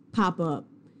cast pop up,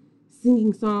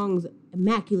 singing songs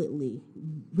immaculately,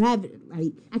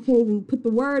 like I can't even put the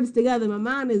words together. My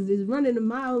mind is running a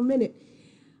mile a minute.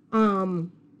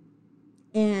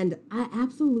 And I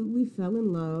absolutely fell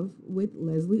in love with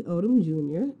Leslie Odom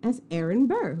Jr. as Aaron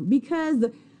Burr, because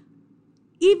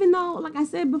even though, like I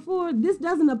said before, this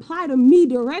doesn't apply to me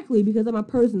directly because I'm a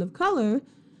person of color,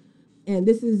 and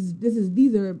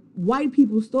these are white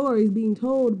people's stories being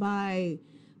told by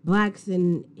blacks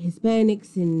and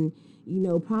Hispanics and,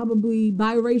 probably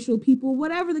biracial people,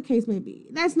 whatever the case may be.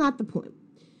 That's not the point.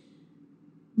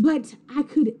 But I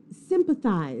could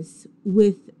sympathize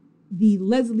with the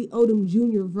Leslie Odom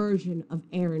Jr. version of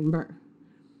Aaron Burr,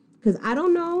 because I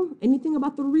don't know anything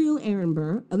about the real Aaron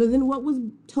Burr other than what was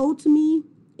told to me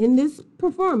in this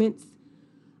performance,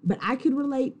 but I could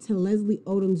relate to Leslie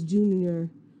Odom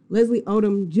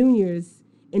Jr.'s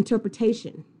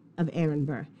interpretation of Aaron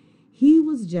Burr. He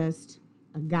was just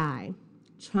a guy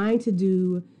trying to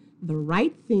do the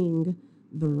right thing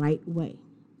the right way.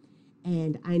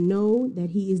 And I know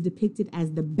that he is depicted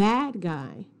as the bad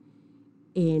guy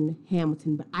in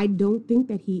Hamilton, but I don't think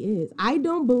that he is. I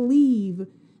don't believe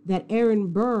that Aaron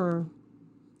Burr,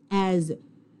 as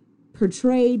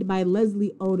portrayed by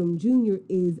Leslie Odom Jr.,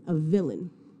 is a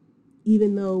villain,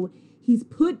 even though he's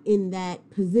put in that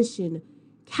position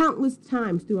countless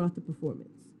times throughout the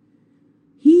performance.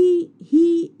 He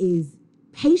is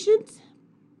patient.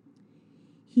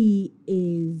 He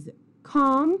is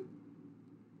calm.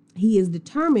 He is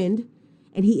determined,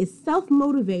 and he is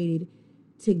self-motivated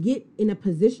to get in a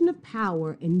position of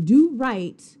power and do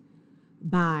right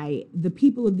by the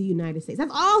people of the United States.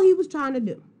 That's all he was trying to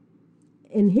do.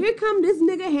 And here come this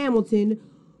nigga Hamilton,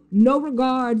 no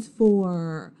regards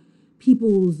for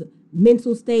people's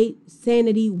mental state,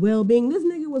 sanity, well-being. This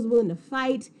nigga was willing to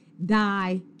fight,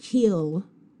 die, kill.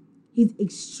 He's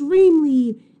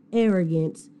extremely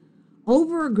arrogant,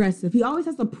 over-aggressive. He always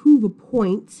has to prove a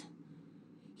point.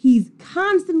 He's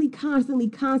constantly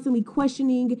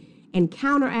questioning and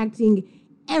counteracting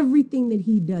everything that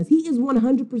he does. He is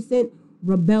 100%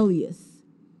 rebellious,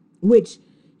 which,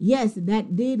 yes,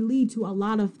 that did lead to a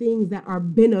lot of things that are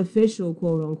beneficial,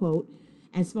 quote unquote,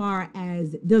 as far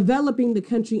as developing the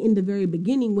country in the very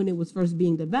beginning when it was first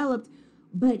being developed.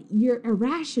 But you're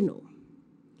irrational,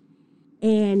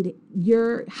 and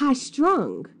you're high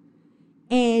strung,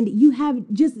 and you have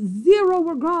just zero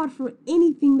regard for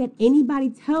anything that anybody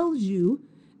tells you,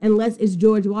 unless it's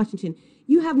George Washington.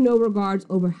 You have no regards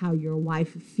over how your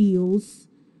wife feels,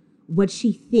 what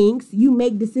she thinks. You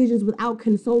make decisions without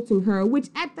consulting her, which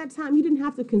at that time you didn't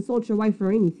have to consult your wife for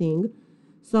anything.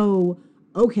 So,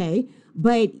 okay.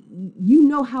 But you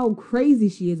know how crazy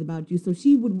she is about you. So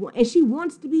she would, and she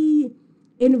wants to be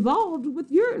involved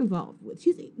with you're involved with.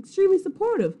 She's extremely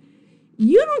supportive.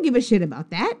 You don't give a shit about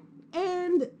that.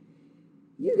 And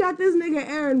you got this nigga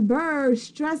Aaron Burr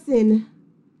stressing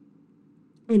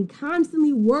and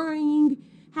constantly worrying,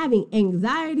 having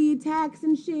anxiety attacks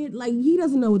and shit. Like, he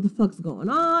doesn't know what the fuck's going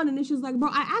on. And it's just like, bro,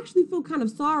 I actually feel kind of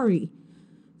sorry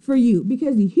for you,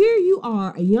 because here you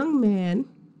are, a young man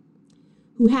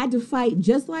who had to fight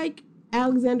just like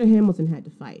Alexander Hamilton had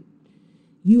to fight.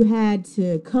 You had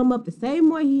to come up the same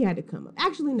way he had to come up.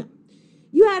 Actually, no.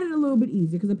 You had it a little bit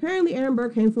easier, because apparently Aaron Burr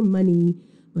came from money,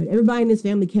 but everybody in his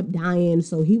family kept dying,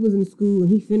 so he was in school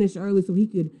and he finished early so he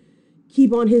could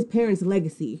keep on his parents'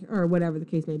 legacy, or whatever the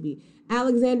case may be.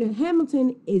 Alexander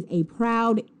Hamilton is a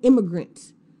proud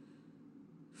immigrant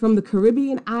from the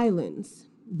Caribbean islands,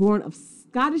 born of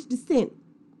Scottish descent,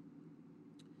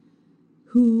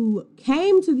 who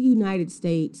came to the United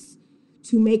States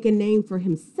to make a name for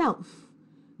himself,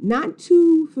 not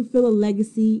to fulfill a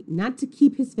legacy, not to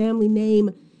keep his family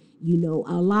name,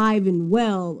 alive and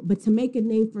well, but to make a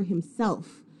name for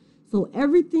himself. So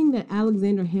everything that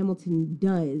Alexander Hamilton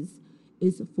does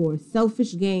is for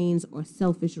selfish gains or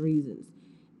selfish reasons.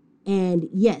 And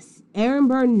yes, Aaron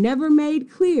Burr never made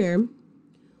clear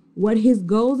what his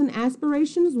goals and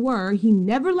aspirations were. He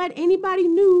never let anybody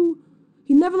know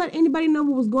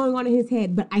what was going on in his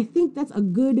head. But I think that's a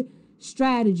good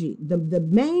strategy. The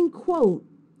main quote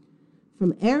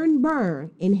from Aaron Burr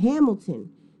in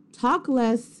Hamilton, talk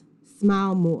less,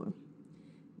 smile more.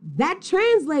 That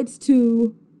translates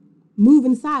to move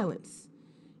in silence.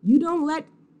 You don't let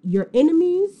your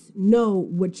enemies know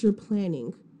what you're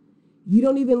planning. You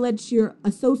don't even let your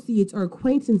associates or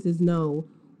acquaintances know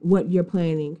what you're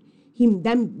planning.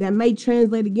 That may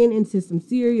translate again into some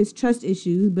serious trust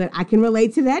issues, but I can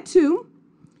relate to that too,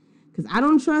 because I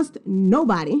don't trust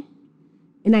nobody,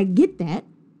 and I get that.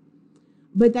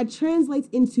 But that translates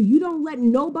into you don't let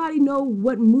nobody know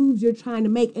what moves you're trying to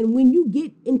make. And when you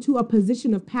get into a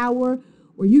position of power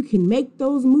where you can make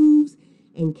those moves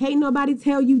and can't nobody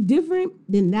tell you different,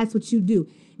 then that's what you do.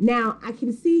 Now, I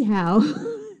can see how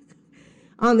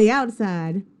on the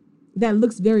outside that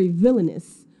looks very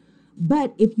villainous.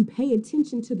 But if you pay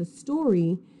attention to the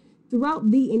story,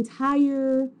 throughout the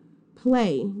entire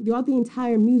play, throughout the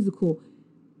entire musical,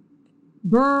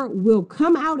 Burr will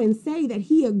come out and say that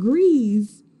he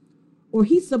agrees or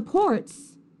he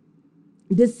supports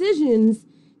decisions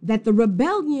that the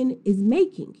rebellion is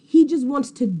making. He just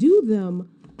wants to do them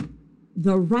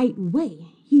the right way.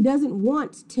 He doesn't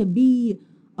want to be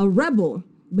a rebel,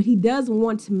 but he does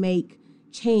want to make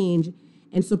change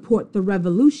and support the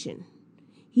revolution.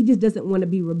 He just doesn't want to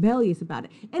be rebellious about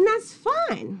it. And that's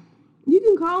fine. You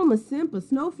can call him a simp, a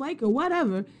snowflake, or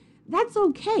whatever. That's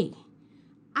okay.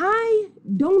 I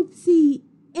don't see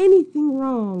anything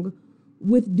wrong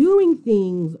with doing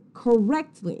things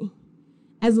correctly.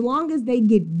 As long as they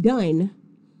get done,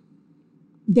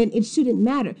 then it shouldn't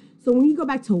matter. So when you go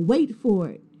back to Wait For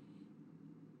It,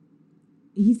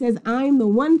 he says, I am the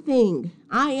one thing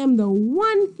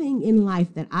in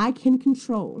life that I can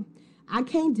control. I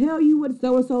can't tell you what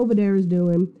so-and-so over there is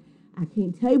doing. I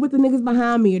can't tell you what the niggas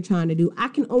behind me are trying to do. I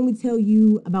can only tell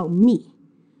you about me.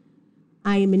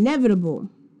 I am inevitable.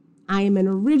 I am an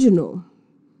original.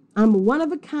 I'm one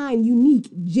of a kind, unique,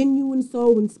 genuine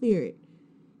soul and spirit.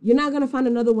 You're not going to find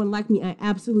another one like me. I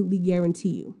absolutely guarantee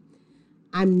you.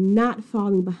 I'm not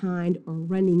falling behind or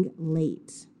running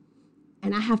late.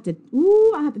 And I have to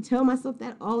tell myself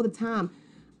that all the time.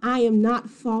 I am not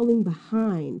falling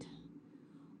behind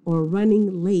or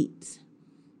running late.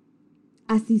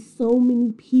 I see so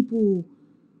many people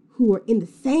who are in the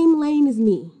same lane as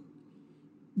me,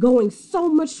 going so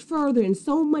much further and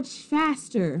so much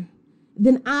faster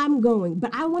than I'm going.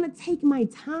 But I want to take my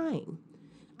time.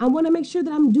 I want to make sure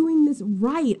that I'm doing this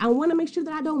right. I want to make sure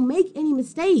that I don't make any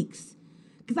mistakes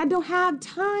because I don't have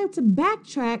time to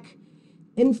backtrack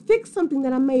and fix something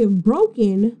that I may have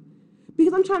broken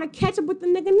because I'm trying to catch up with the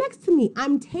nigga next to me.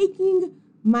 I'm taking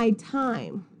my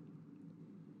time.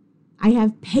 I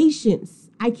have patience.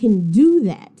 I can do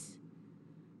that.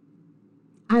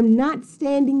 I'm not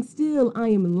standing still. I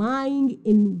am lying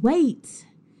in wait.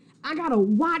 I gotta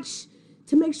watch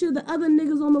to make sure the other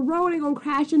niggas on the road ain't gonna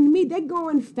crash into me. They're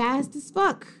going fast as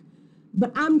fuck.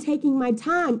 But I'm taking my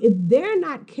time. If they're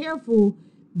not careful,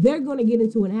 they're gonna get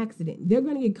into an accident. They're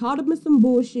gonna get caught up in some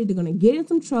bullshit. They're gonna get in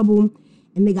some trouble.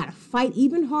 And they gotta fight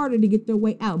even harder to get their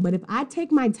way out. But if I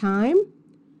take my time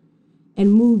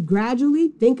and move gradually,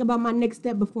 think about my next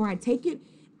step before I take it,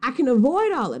 I can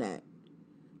avoid all of that.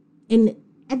 And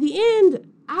at the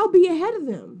end, I'll be ahead of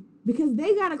them because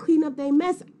they got to clean up their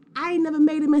mess. I ain't never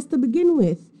made a mess to begin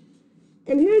with.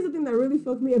 And here's the thing that really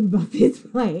fucked me up about this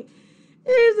play.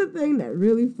 Here's the thing that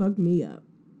really fucked me up.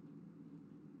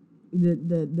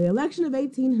 The election of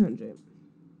 1800,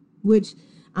 which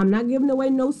I'm not giving away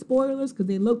no spoilers because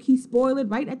they low-key spoil it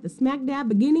right at the smack dab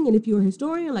beginning. And if you're a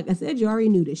historian, like I said, you already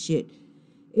knew this shit.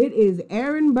 It is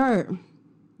Aaron Burr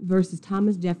versus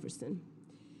Thomas Jefferson.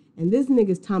 And this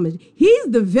nigga's Thomas. He's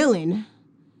the villain.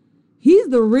 He's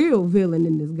the real villain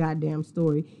in this goddamn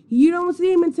story. You don't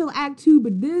see him until Act 2,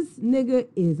 but this nigga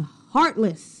is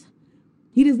heartless.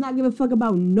 He does not give a fuck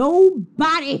about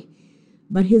nobody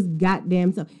but his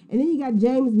goddamn self. And then you got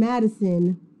James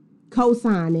Madison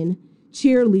co-signing,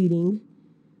 cheerleading,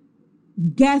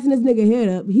 gassing this nigga head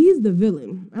up. He's the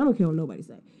villain. I don't care what nobody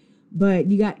say. But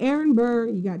you got Aaron Burr,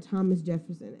 you got Thomas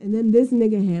Jefferson, and then this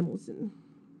nigga Hamilton.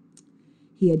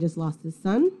 He had just lost his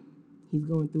son. He's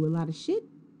going through a lot of shit.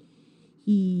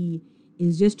 He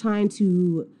is just trying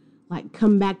to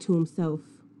come back to himself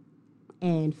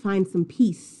and find some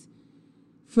peace.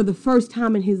 For the first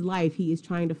time in his life, he is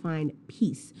trying to find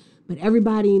peace. But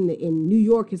everybody in New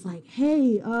York is like,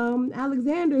 hey,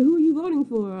 Alexander, who are you voting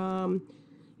for?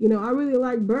 I really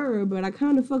like Burr, but I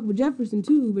kind of fuck with Jefferson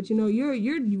too. But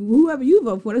you're whoever you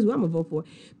vote for, that's who I'm gonna vote for.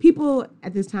 People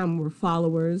at this time were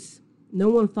followers. No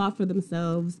one thought for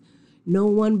themselves. No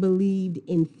one believed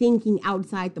in thinking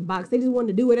outside the box. They just wanted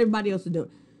to do what everybody else was doing.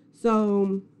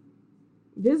 So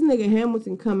this nigga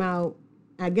Hamilton come out,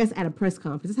 I guess, at a press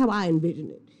conference. That's how I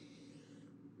envisioned it.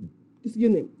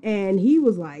 Excuse me. And he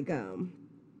was like, I'm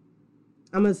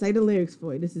going to say the lyrics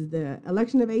for you. This is the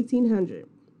election of 1800.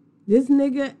 This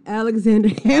nigga, Alexander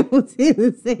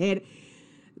Hamilton, said,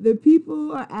 the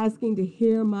people are asking to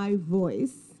hear my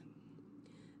voice.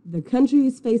 The country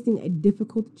is facing a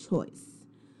difficult choice.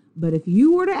 But if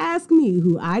you were to ask me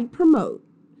who I'd promote,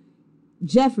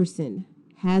 Jefferson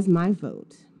has my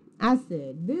vote. I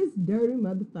said, this dirty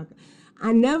motherfucker.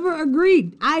 I never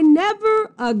agreed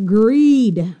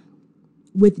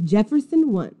with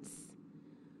Jefferson once.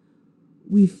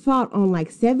 We fought on like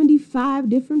 75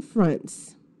 different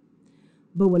fronts.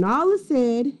 But when all is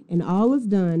said and all is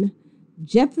done,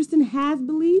 Jefferson has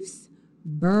beliefs,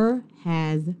 Burr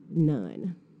has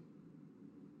none.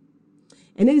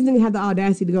 And then he's gonna have the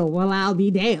audacity to go, well, I'll be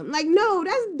damned. Like, no,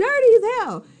 that's dirty as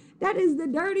hell. That is the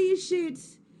dirtiest shit,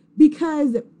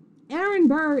 because Aaron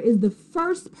Burr is the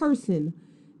first person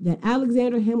that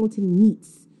Alexander Hamilton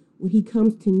meets when he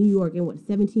comes to New York in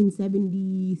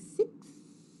 1776?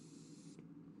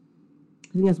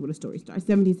 I think that's where the story starts,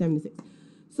 1776.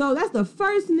 So that's the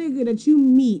first nigga that you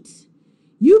meet.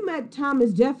 You met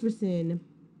Thomas Jefferson,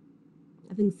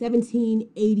 I think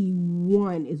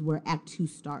 1781 is where Act 2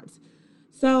 starts.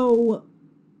 So,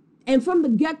 and from the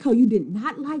get-go, you did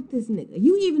not like this nigga.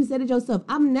 You even said it yourself.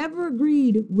 I've never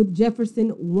agreed with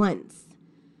Jefferson once.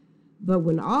 But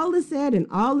when all is said and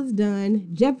all is done,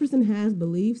 Jefferson has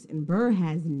beliefs and Burr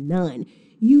has none.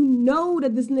 You know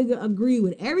that this nigga agree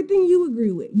with everything you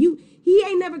agree with. He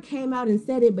ain't never came out and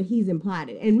said it, but he's implied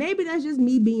it. And maybe that's just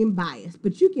me being biased,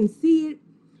 but you can see it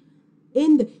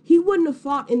he wouldn't have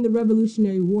fought in the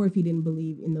Revolutionary War if he didn't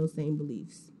believe in those same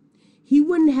beliefs. He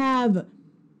wouldn't have,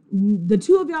 the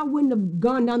two of y'all wouldn't have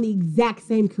gone down the exact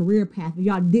same career path if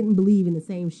y'all didn't believe in the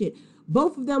same shit.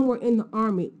 Both of them were in the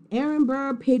army. Aaron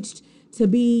Burr pitched to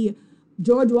be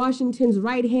George Washington's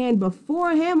right hand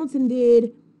before Hamilton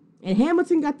did, and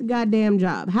Hamilton got the goddamn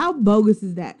job. How bogus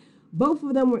is that? Both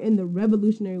of them were in the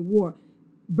Revolutionary War.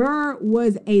 Burr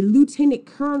was a lieutenant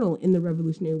colonel in the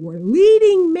Revolutionary War,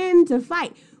 leading men to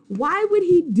fight. Why would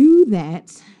he do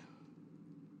that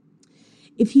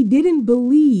if he didn't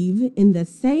believe in the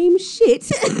same shit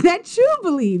that you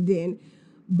believed in?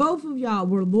 Both of y'all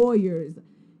were lawyers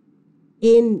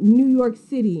in New York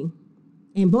City,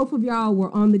 and both of y'all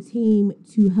were on the team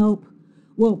to help.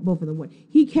 Well, both of them were.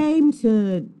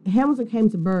 Hamilton came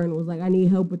to Burr and was like, I need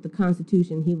help with the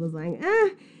Constitution. He was like,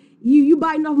 you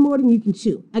biting off more than you can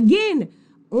chew. Again,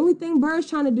 only thing Burr's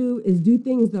trying to do is do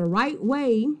things the right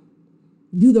way,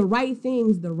 do the right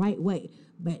things the right way.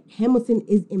 But Hamilton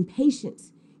is impatient.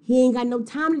 He ain't got no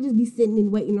time to just be sitting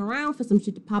and waiting around for some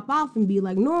shit to pop off and be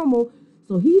like normal.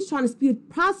 So he's trying to speed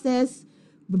the process,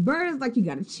 but Burr is like, you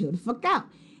gotta chill the fuck out.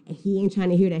 And he ain't trying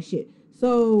to hear that shit.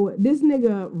 So this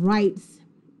nigga writes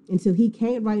until he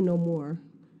can't write no more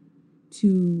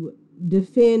to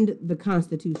defend the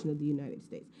Constitution of the United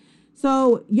States.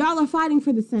 So y'all are fighting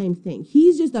for the same thing.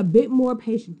 He's just a bit more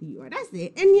patient than you are. That's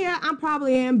it. And yeah, I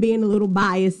probably am being a little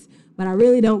biased, but I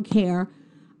really don't care.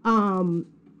 But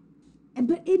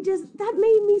that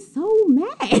made me so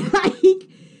mad. Like,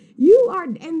 you are,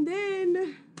 and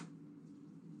then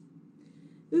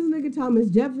this nigga Thomas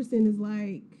Jefferson is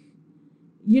like,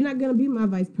 you're not going to be my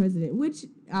vice president, which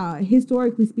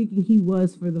historically speaking, he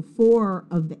was for the 4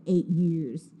 of the 8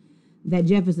 years that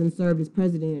Jefferson served as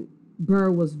president.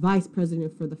 Burr was vice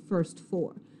president for the first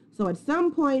 4. So at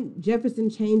some point,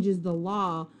 Jefferson changes the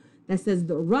law that says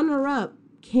the runner-up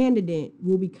candidate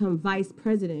will become vice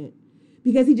president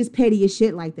because he just petty as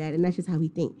shit like that, and that's just how he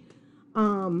think.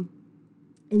 And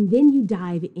then you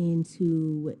dive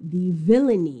into the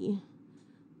villainy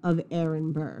of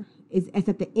Aaron Burr. It's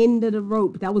at the end of the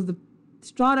rope. That was the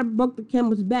straw that broke the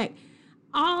camel's back.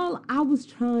 All I was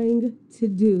trying to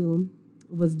do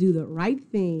was do the right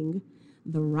thing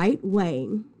the right way.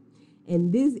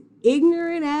 And this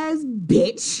ignorant ass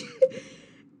bitch,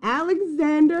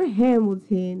 Alexander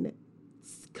Hamilton,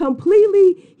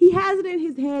 completely, he has it in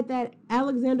his head that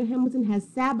Alexander Hamilton has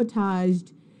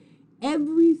sabotaged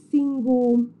every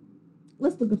single,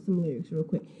 let's look up some lyrics real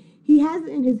quick. He has it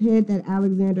in his head that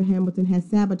Alexander Hamilton has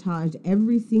sabotaged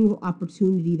every single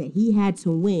opportunity that he had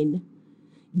to win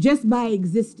just by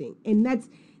existing. And that's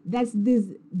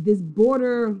this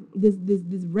border,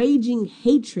 this raging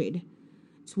hatred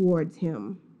towards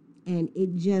him. And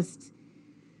it just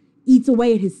eats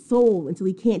away at his soul until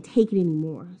he can't take it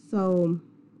anymore. So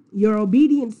Your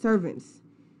Obedient Servants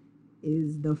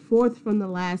is the 4th from the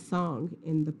last song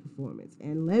in the performance.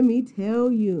 And let me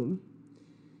tell you,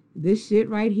 this shit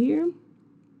right here,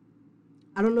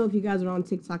 I don't know if you guys are on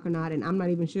TikTok or not, and I'm not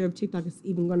even sure if TikTok is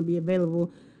even going to be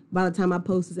available by the time I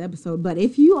post this episode. But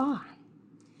if you are,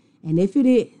 and if it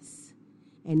is,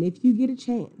 and if you get a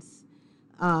chance,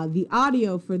 the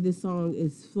audio for this song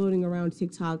is floating around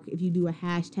TikTok. If you do a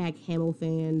hashtag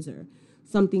HamelFans or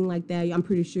something like that, I'm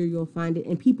pretty sure you'll find it.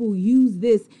 And people use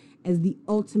this as the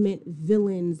ultimate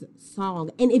villain's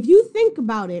song. And if you think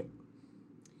about it,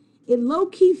 it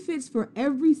low-key fits for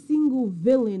every single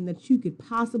villain that you could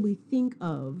possibly think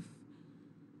of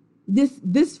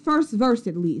This first verse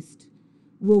at least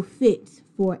will fit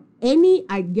for any,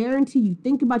 I guarantee you,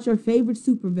 think about your favorite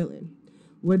supervillain,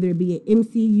 whether it be an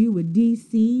MCU, a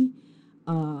DC,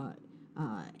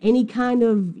 any kind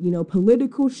of,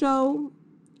 political show,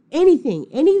 anything,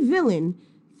 any villain.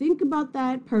 Think about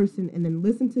that person and then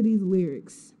listen to these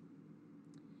lyrics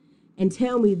and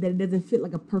tell me that it doesn't fit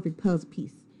like a perfect puzzle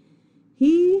piece.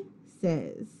 He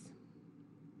says,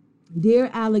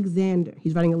 "Dear Alexander,"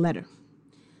 he's writing a letter,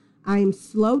 "I am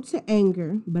slow to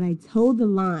anger, but I toe the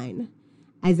line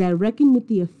as I reckon with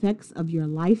the effects of your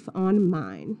life on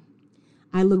mine.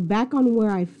 I look back on where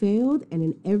I failed, and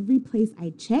in every place I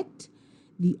checked,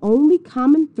 the only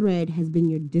common thread has been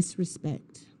your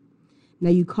disrespect.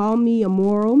 Now you call me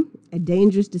immoral, a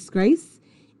dangerous disgrace.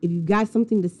 If you've got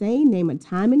something to say, name a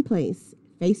time and place,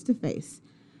 face to face.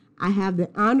 I have the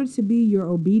honor to be your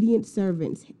obedient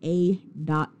servant, A.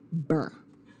 Burr."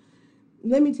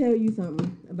 Let me tell you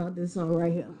something about this song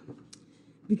right here,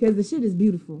 because the shit is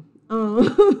beautiful.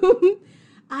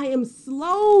 I am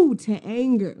slow to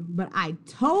anger, but I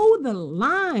toe the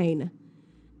line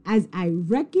as I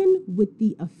reckon with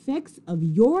the effects of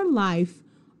your life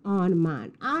on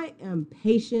mine. I am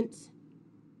patient.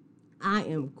 I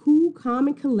am cool, calm,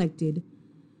 and collected,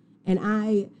 and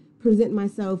I present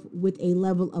myself with a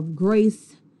level of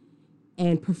grace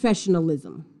and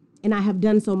professionalism. And I have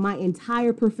done so my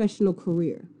entire professional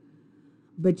career.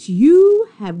 But you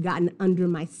have gotten under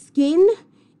my skin,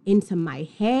 into my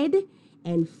head,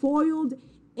 and foiled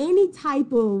any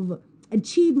type of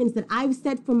achievements that I've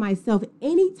set for myself.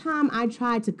 Anytime I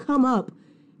try to come up,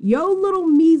 your little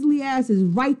measly ass is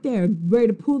right there, ready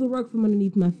to pull the rug from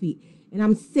underneath my feet. And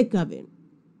I'm sick of it.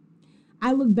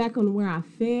 I look back on where I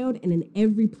failed, and in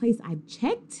every place I've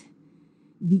checked,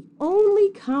 the only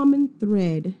common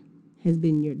thread has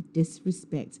been your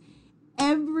disrespect.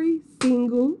 Every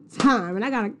single time, and I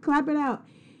gotta clap it out,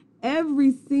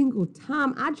 every single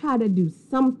time I try to do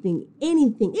something,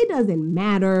 anything, it doesn't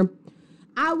matter.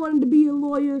 I wanted to be a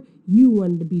lawyer, you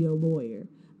wanted to be a lawyer.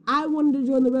 I wanted to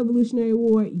join the Revolutionary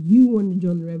War, you wanted to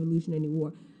join the Revolutionary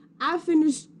War. I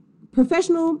finished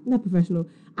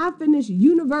I finished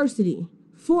university,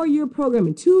 4-year program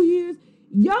in 2 years.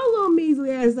 Your little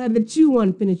measly ass said that you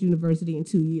want to finish university in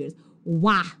 2 years.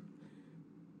 Why?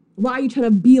 Why are you trying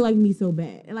to be like me so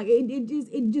bad? Like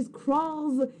it just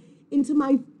crawls into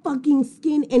my fucking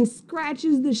skin and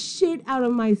scratches the shit out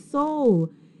of my soul.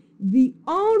 The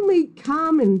only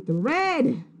common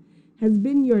thread has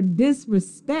been your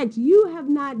disrespect. You have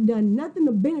not done nothing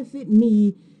to benefit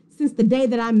me since the day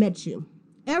that I met you.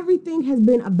 Everything has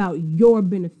been about your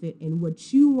benefit and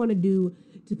what you want to do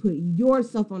to put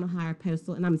yourself on a higher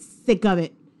pedestal, and I'm sick of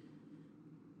it.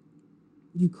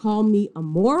 You call me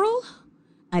immoral?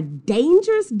 A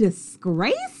dangerous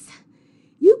disgrace?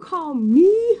 You call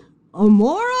me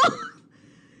immoral?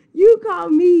 You call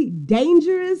me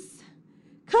dangerous?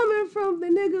 Coming from the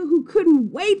nigga who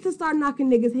couldn't wait to start knocking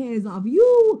niggas' heads off.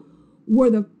 You were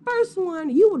the first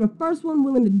one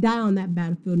willing to die on that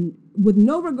battlefield with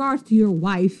no regards to your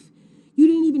wife. You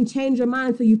didn't even change your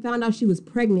mind until you found out she was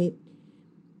pregnant.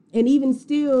 And even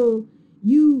still,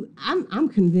 I'm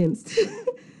convinced.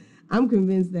 I'm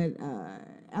convinced that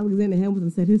Alexander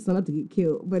Hamilton set his son up to get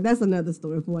killed. But that's another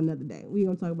story for another day. We're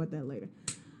going to talk about that later.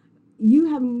 You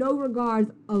have no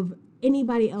regards of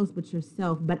anybody else but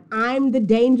yourself. But I'm the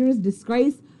dangerous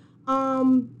disgrace.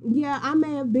 Yeah, I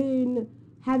may have been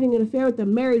having an affair with a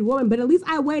married woman, but at least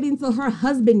I waited until her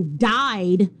husband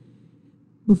died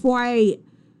before I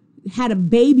had a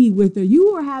baby with her.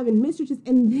 You were having mistresses,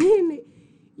 and then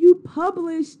you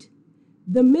published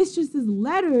the mistress's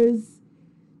letters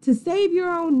to save your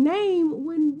own name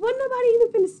when wasn't nobody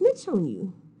even finna snitch on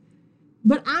you.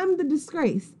 But I'm the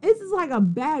disgrace. This is like a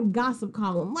bad gossip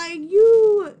column. Like,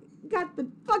 you got the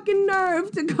fucking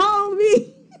nerve to call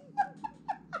me.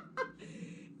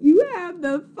 You have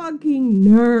the fucking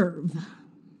nerve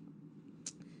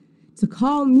to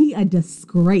call me a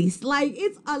disgrace. Like,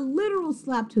 it's a literal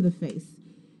slap to the face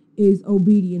is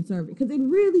obedient servant. Because it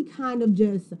really kind of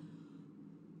just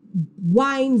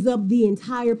winds up the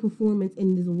entire performance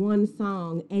in this one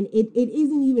song. And it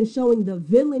isn't even showing the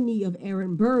villainy of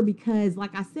Aaron Burr because,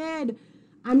 like I said,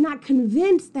 I'm not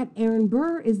convinced that Aaron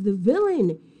Burr is the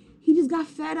villain. He just got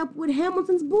fed up with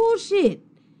Hamilton's bullshit.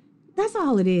 That's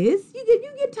all it is.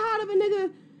 You get tired of a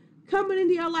nigga coming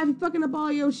into your life and fucking up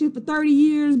all your shit for 30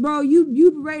 years, bro.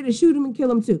 You ready to shoot him and kill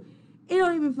him too. It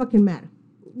don't even fucking matter.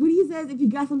 When he says, if you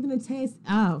got something to taste,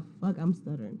 oh, fuck, I'm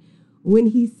stuttering. When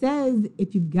he says,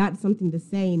 if you've got something to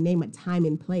say, name a time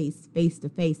and place, face to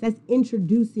face, that's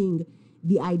introducing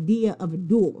the idea of a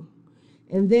duel.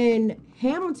 And then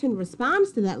Hamilton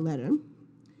responds to that letter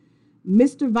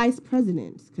Mr. Vice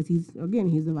President, because he's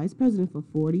the vice president for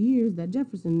 40 years that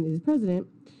Jefferson is president.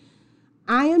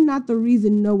 I am not the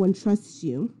reason no one trusts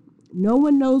you. No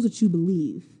one knows what you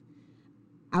believe.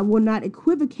 I will not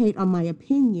equivocate on my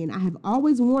opinion. I have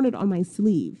always worn it on my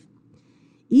sleeve.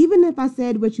 Even if I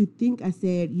said what you think I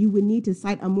said, you would need to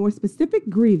cite a more specific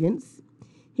grievance.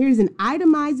 Here's an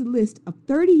itemized list of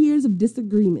 30 years of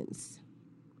disagreements.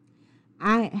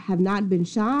 I have not been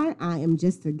shy. I am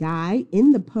just a guy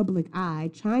in the public eye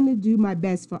trying to do my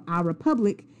best for our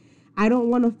republic. I don't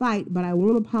want to fight, but I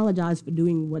won't apologize for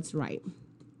doing what's right.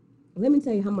 Let me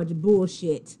tell you how much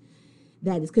bullshit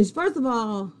that is. Because first of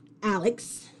all,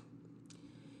 Alex,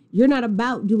 you're not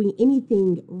about doing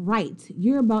anything right.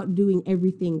 You're about doing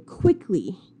everything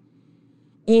quickly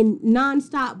and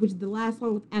nonstop, which is the last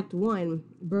song of Act 1,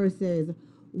 versus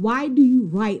why do you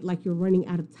write like you're running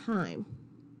out of time?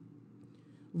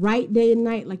 Write day and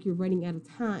night like you're running out of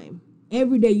time.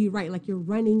 Every day you write like you're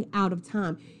running out of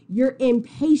time. You're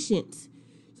impatient.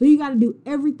 So you got to do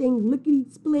everything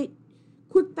lickety-split,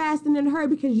 quick, fast, and in a hurry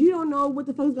because you don't know what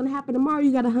the fuck is going to happen tomorrow.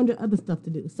 You got 100 other stuff to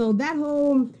do. So that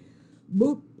whole,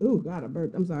 oh, God, I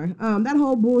burped. I'm sorry. That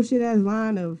whole bullshit-ass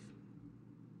line of,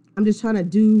 I'm just trying to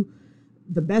do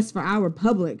the best for our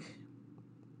republic.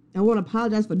 I won't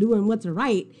apologize for doing what's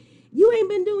right. You ain't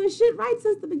been doing shit right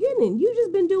since the beginning. You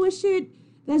just been doing shit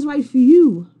that's right for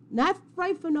you, not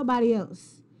right for nobody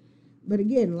else. But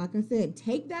again, like I said,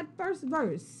 take that first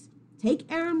verse,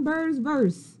 take Aaron Burr's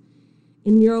verse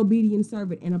in Your Obedient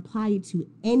Servant and apply it to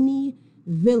any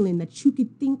villain that you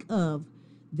could think of.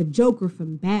 The Joker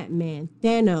from Batman,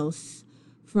 Thanos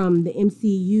from the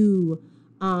MCU.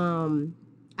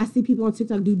 I see people on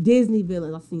TikTok do Disney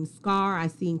villains. I've seen Scar,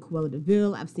 I've seen Cruella de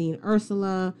Vil, I've seen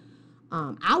Ursula.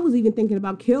 I was even thinking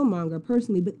about Killmonger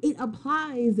personally, but it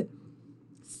applies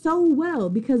so well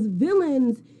because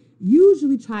villains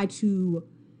usually try to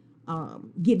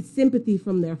get sympathy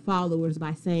from their followers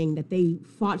by saying that they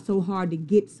fought so hard to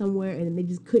get somewhere and they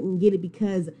just couldn't get it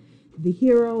because the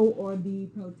hero or the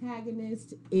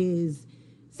protagonist is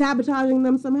sabotaging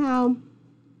them somehow.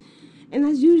 And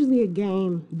that's usually a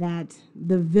game that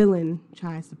the villain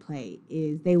tries to play.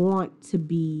 Is they want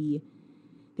people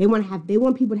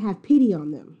to have pity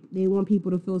on them. They want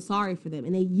people to feel sorry for them,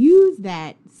 and they use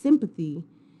that sympathy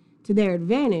to their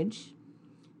advantage.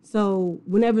 So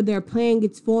whenever their plan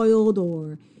gets foiled,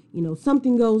 or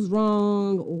something goes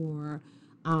wrong, or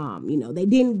they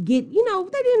didn't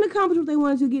accomplish what they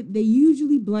wanted to get, they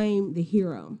usually blame the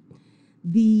hero.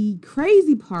 The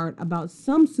crazy part about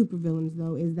some supervillains,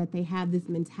 though, is that they have this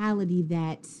mentality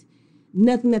that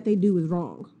nothing that they do is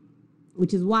wrong,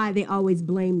 which is why they always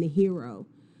blame the hero.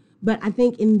 But I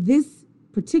think in this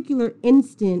particular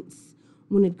instance,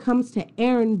 when it comes to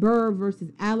Aaron Burr versus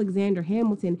Alexander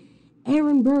Hamilton,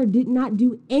 Aaron Burr did not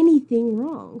do anything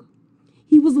wrong.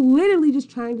 He was literally just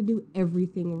trying to do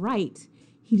everything right.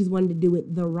 He just wanted to do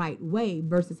it the right way,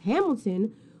 versus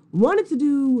Hamilton wanted to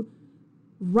do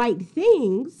right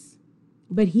things,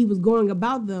 but he was going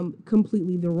about them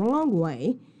completely the wrong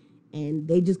way, and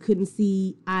they just couldn't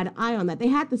see eye to eye on that. They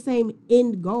had the same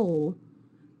end goal,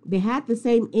 they had the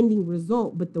same ending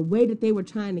result, but the way that they were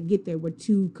trying to get there were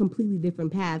two completely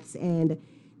different paths, and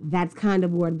that's kind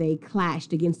of where they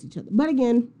clashed against each other. But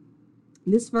again,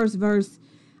 this first verse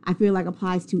I feel like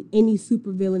applies to any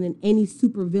supervillain in any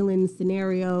supervillain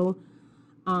scenario.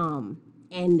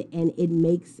 And it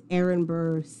makes Aaron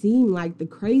Burr seem like the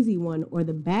crazy one or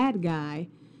the bad guy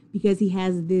because he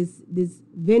has this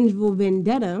vengeful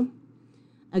vendetta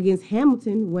against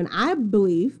Hamilton, when I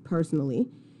believe, personally,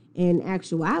 in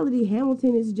actuality,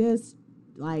 Hamilton is just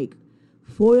like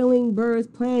foiling Burr's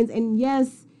plans. And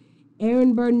yes,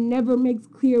 Aaron Burr never makes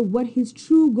clear what his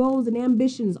true goals and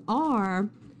ambitions are,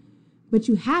 but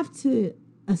you have to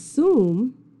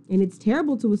assume, and it's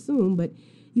terrible to assume, but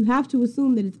you have to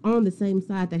assume that it's on the same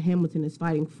side that Hamilton is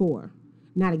fighting for,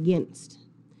 not against.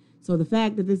 So the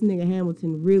fact that this nigga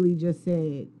Hamilton really just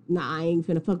said, nah, I ain't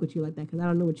finna fuck with you like that because I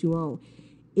don't know what you own,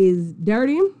 is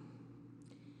dirty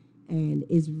and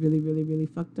is really, really, really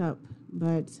fucked up.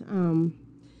 But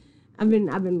I've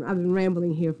been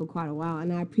rambling here for quite a while,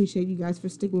 and I appreciate you guys for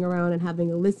sticking around and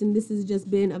having a listen. This has just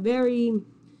been a very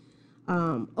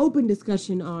open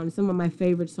discussion on some of my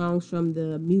favorite songs from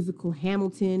the musical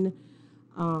Hamilton.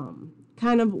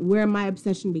 Kind of where my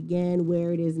obsession began,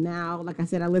 where it is now. Like I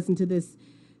said, I listen to this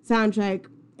soundtrack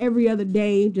every other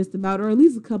day, just about, or at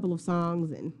least a couple of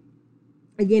songs. And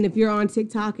again, if you're on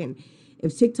TikTok, and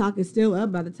if TikTok is still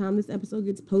up by the time this episode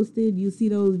gets posted, you see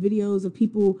those videos of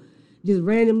people just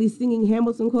randomly singing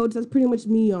Hamilton quotes. That's pretty much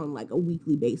me on like a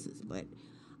weekly basis. But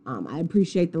I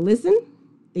appreciate the listen.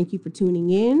 Thank you for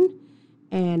tuning in.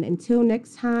 And until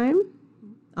next time,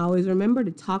 always remember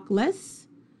to talk less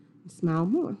and smile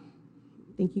more.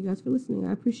 Thank you guys for listening.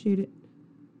 I appreciate it.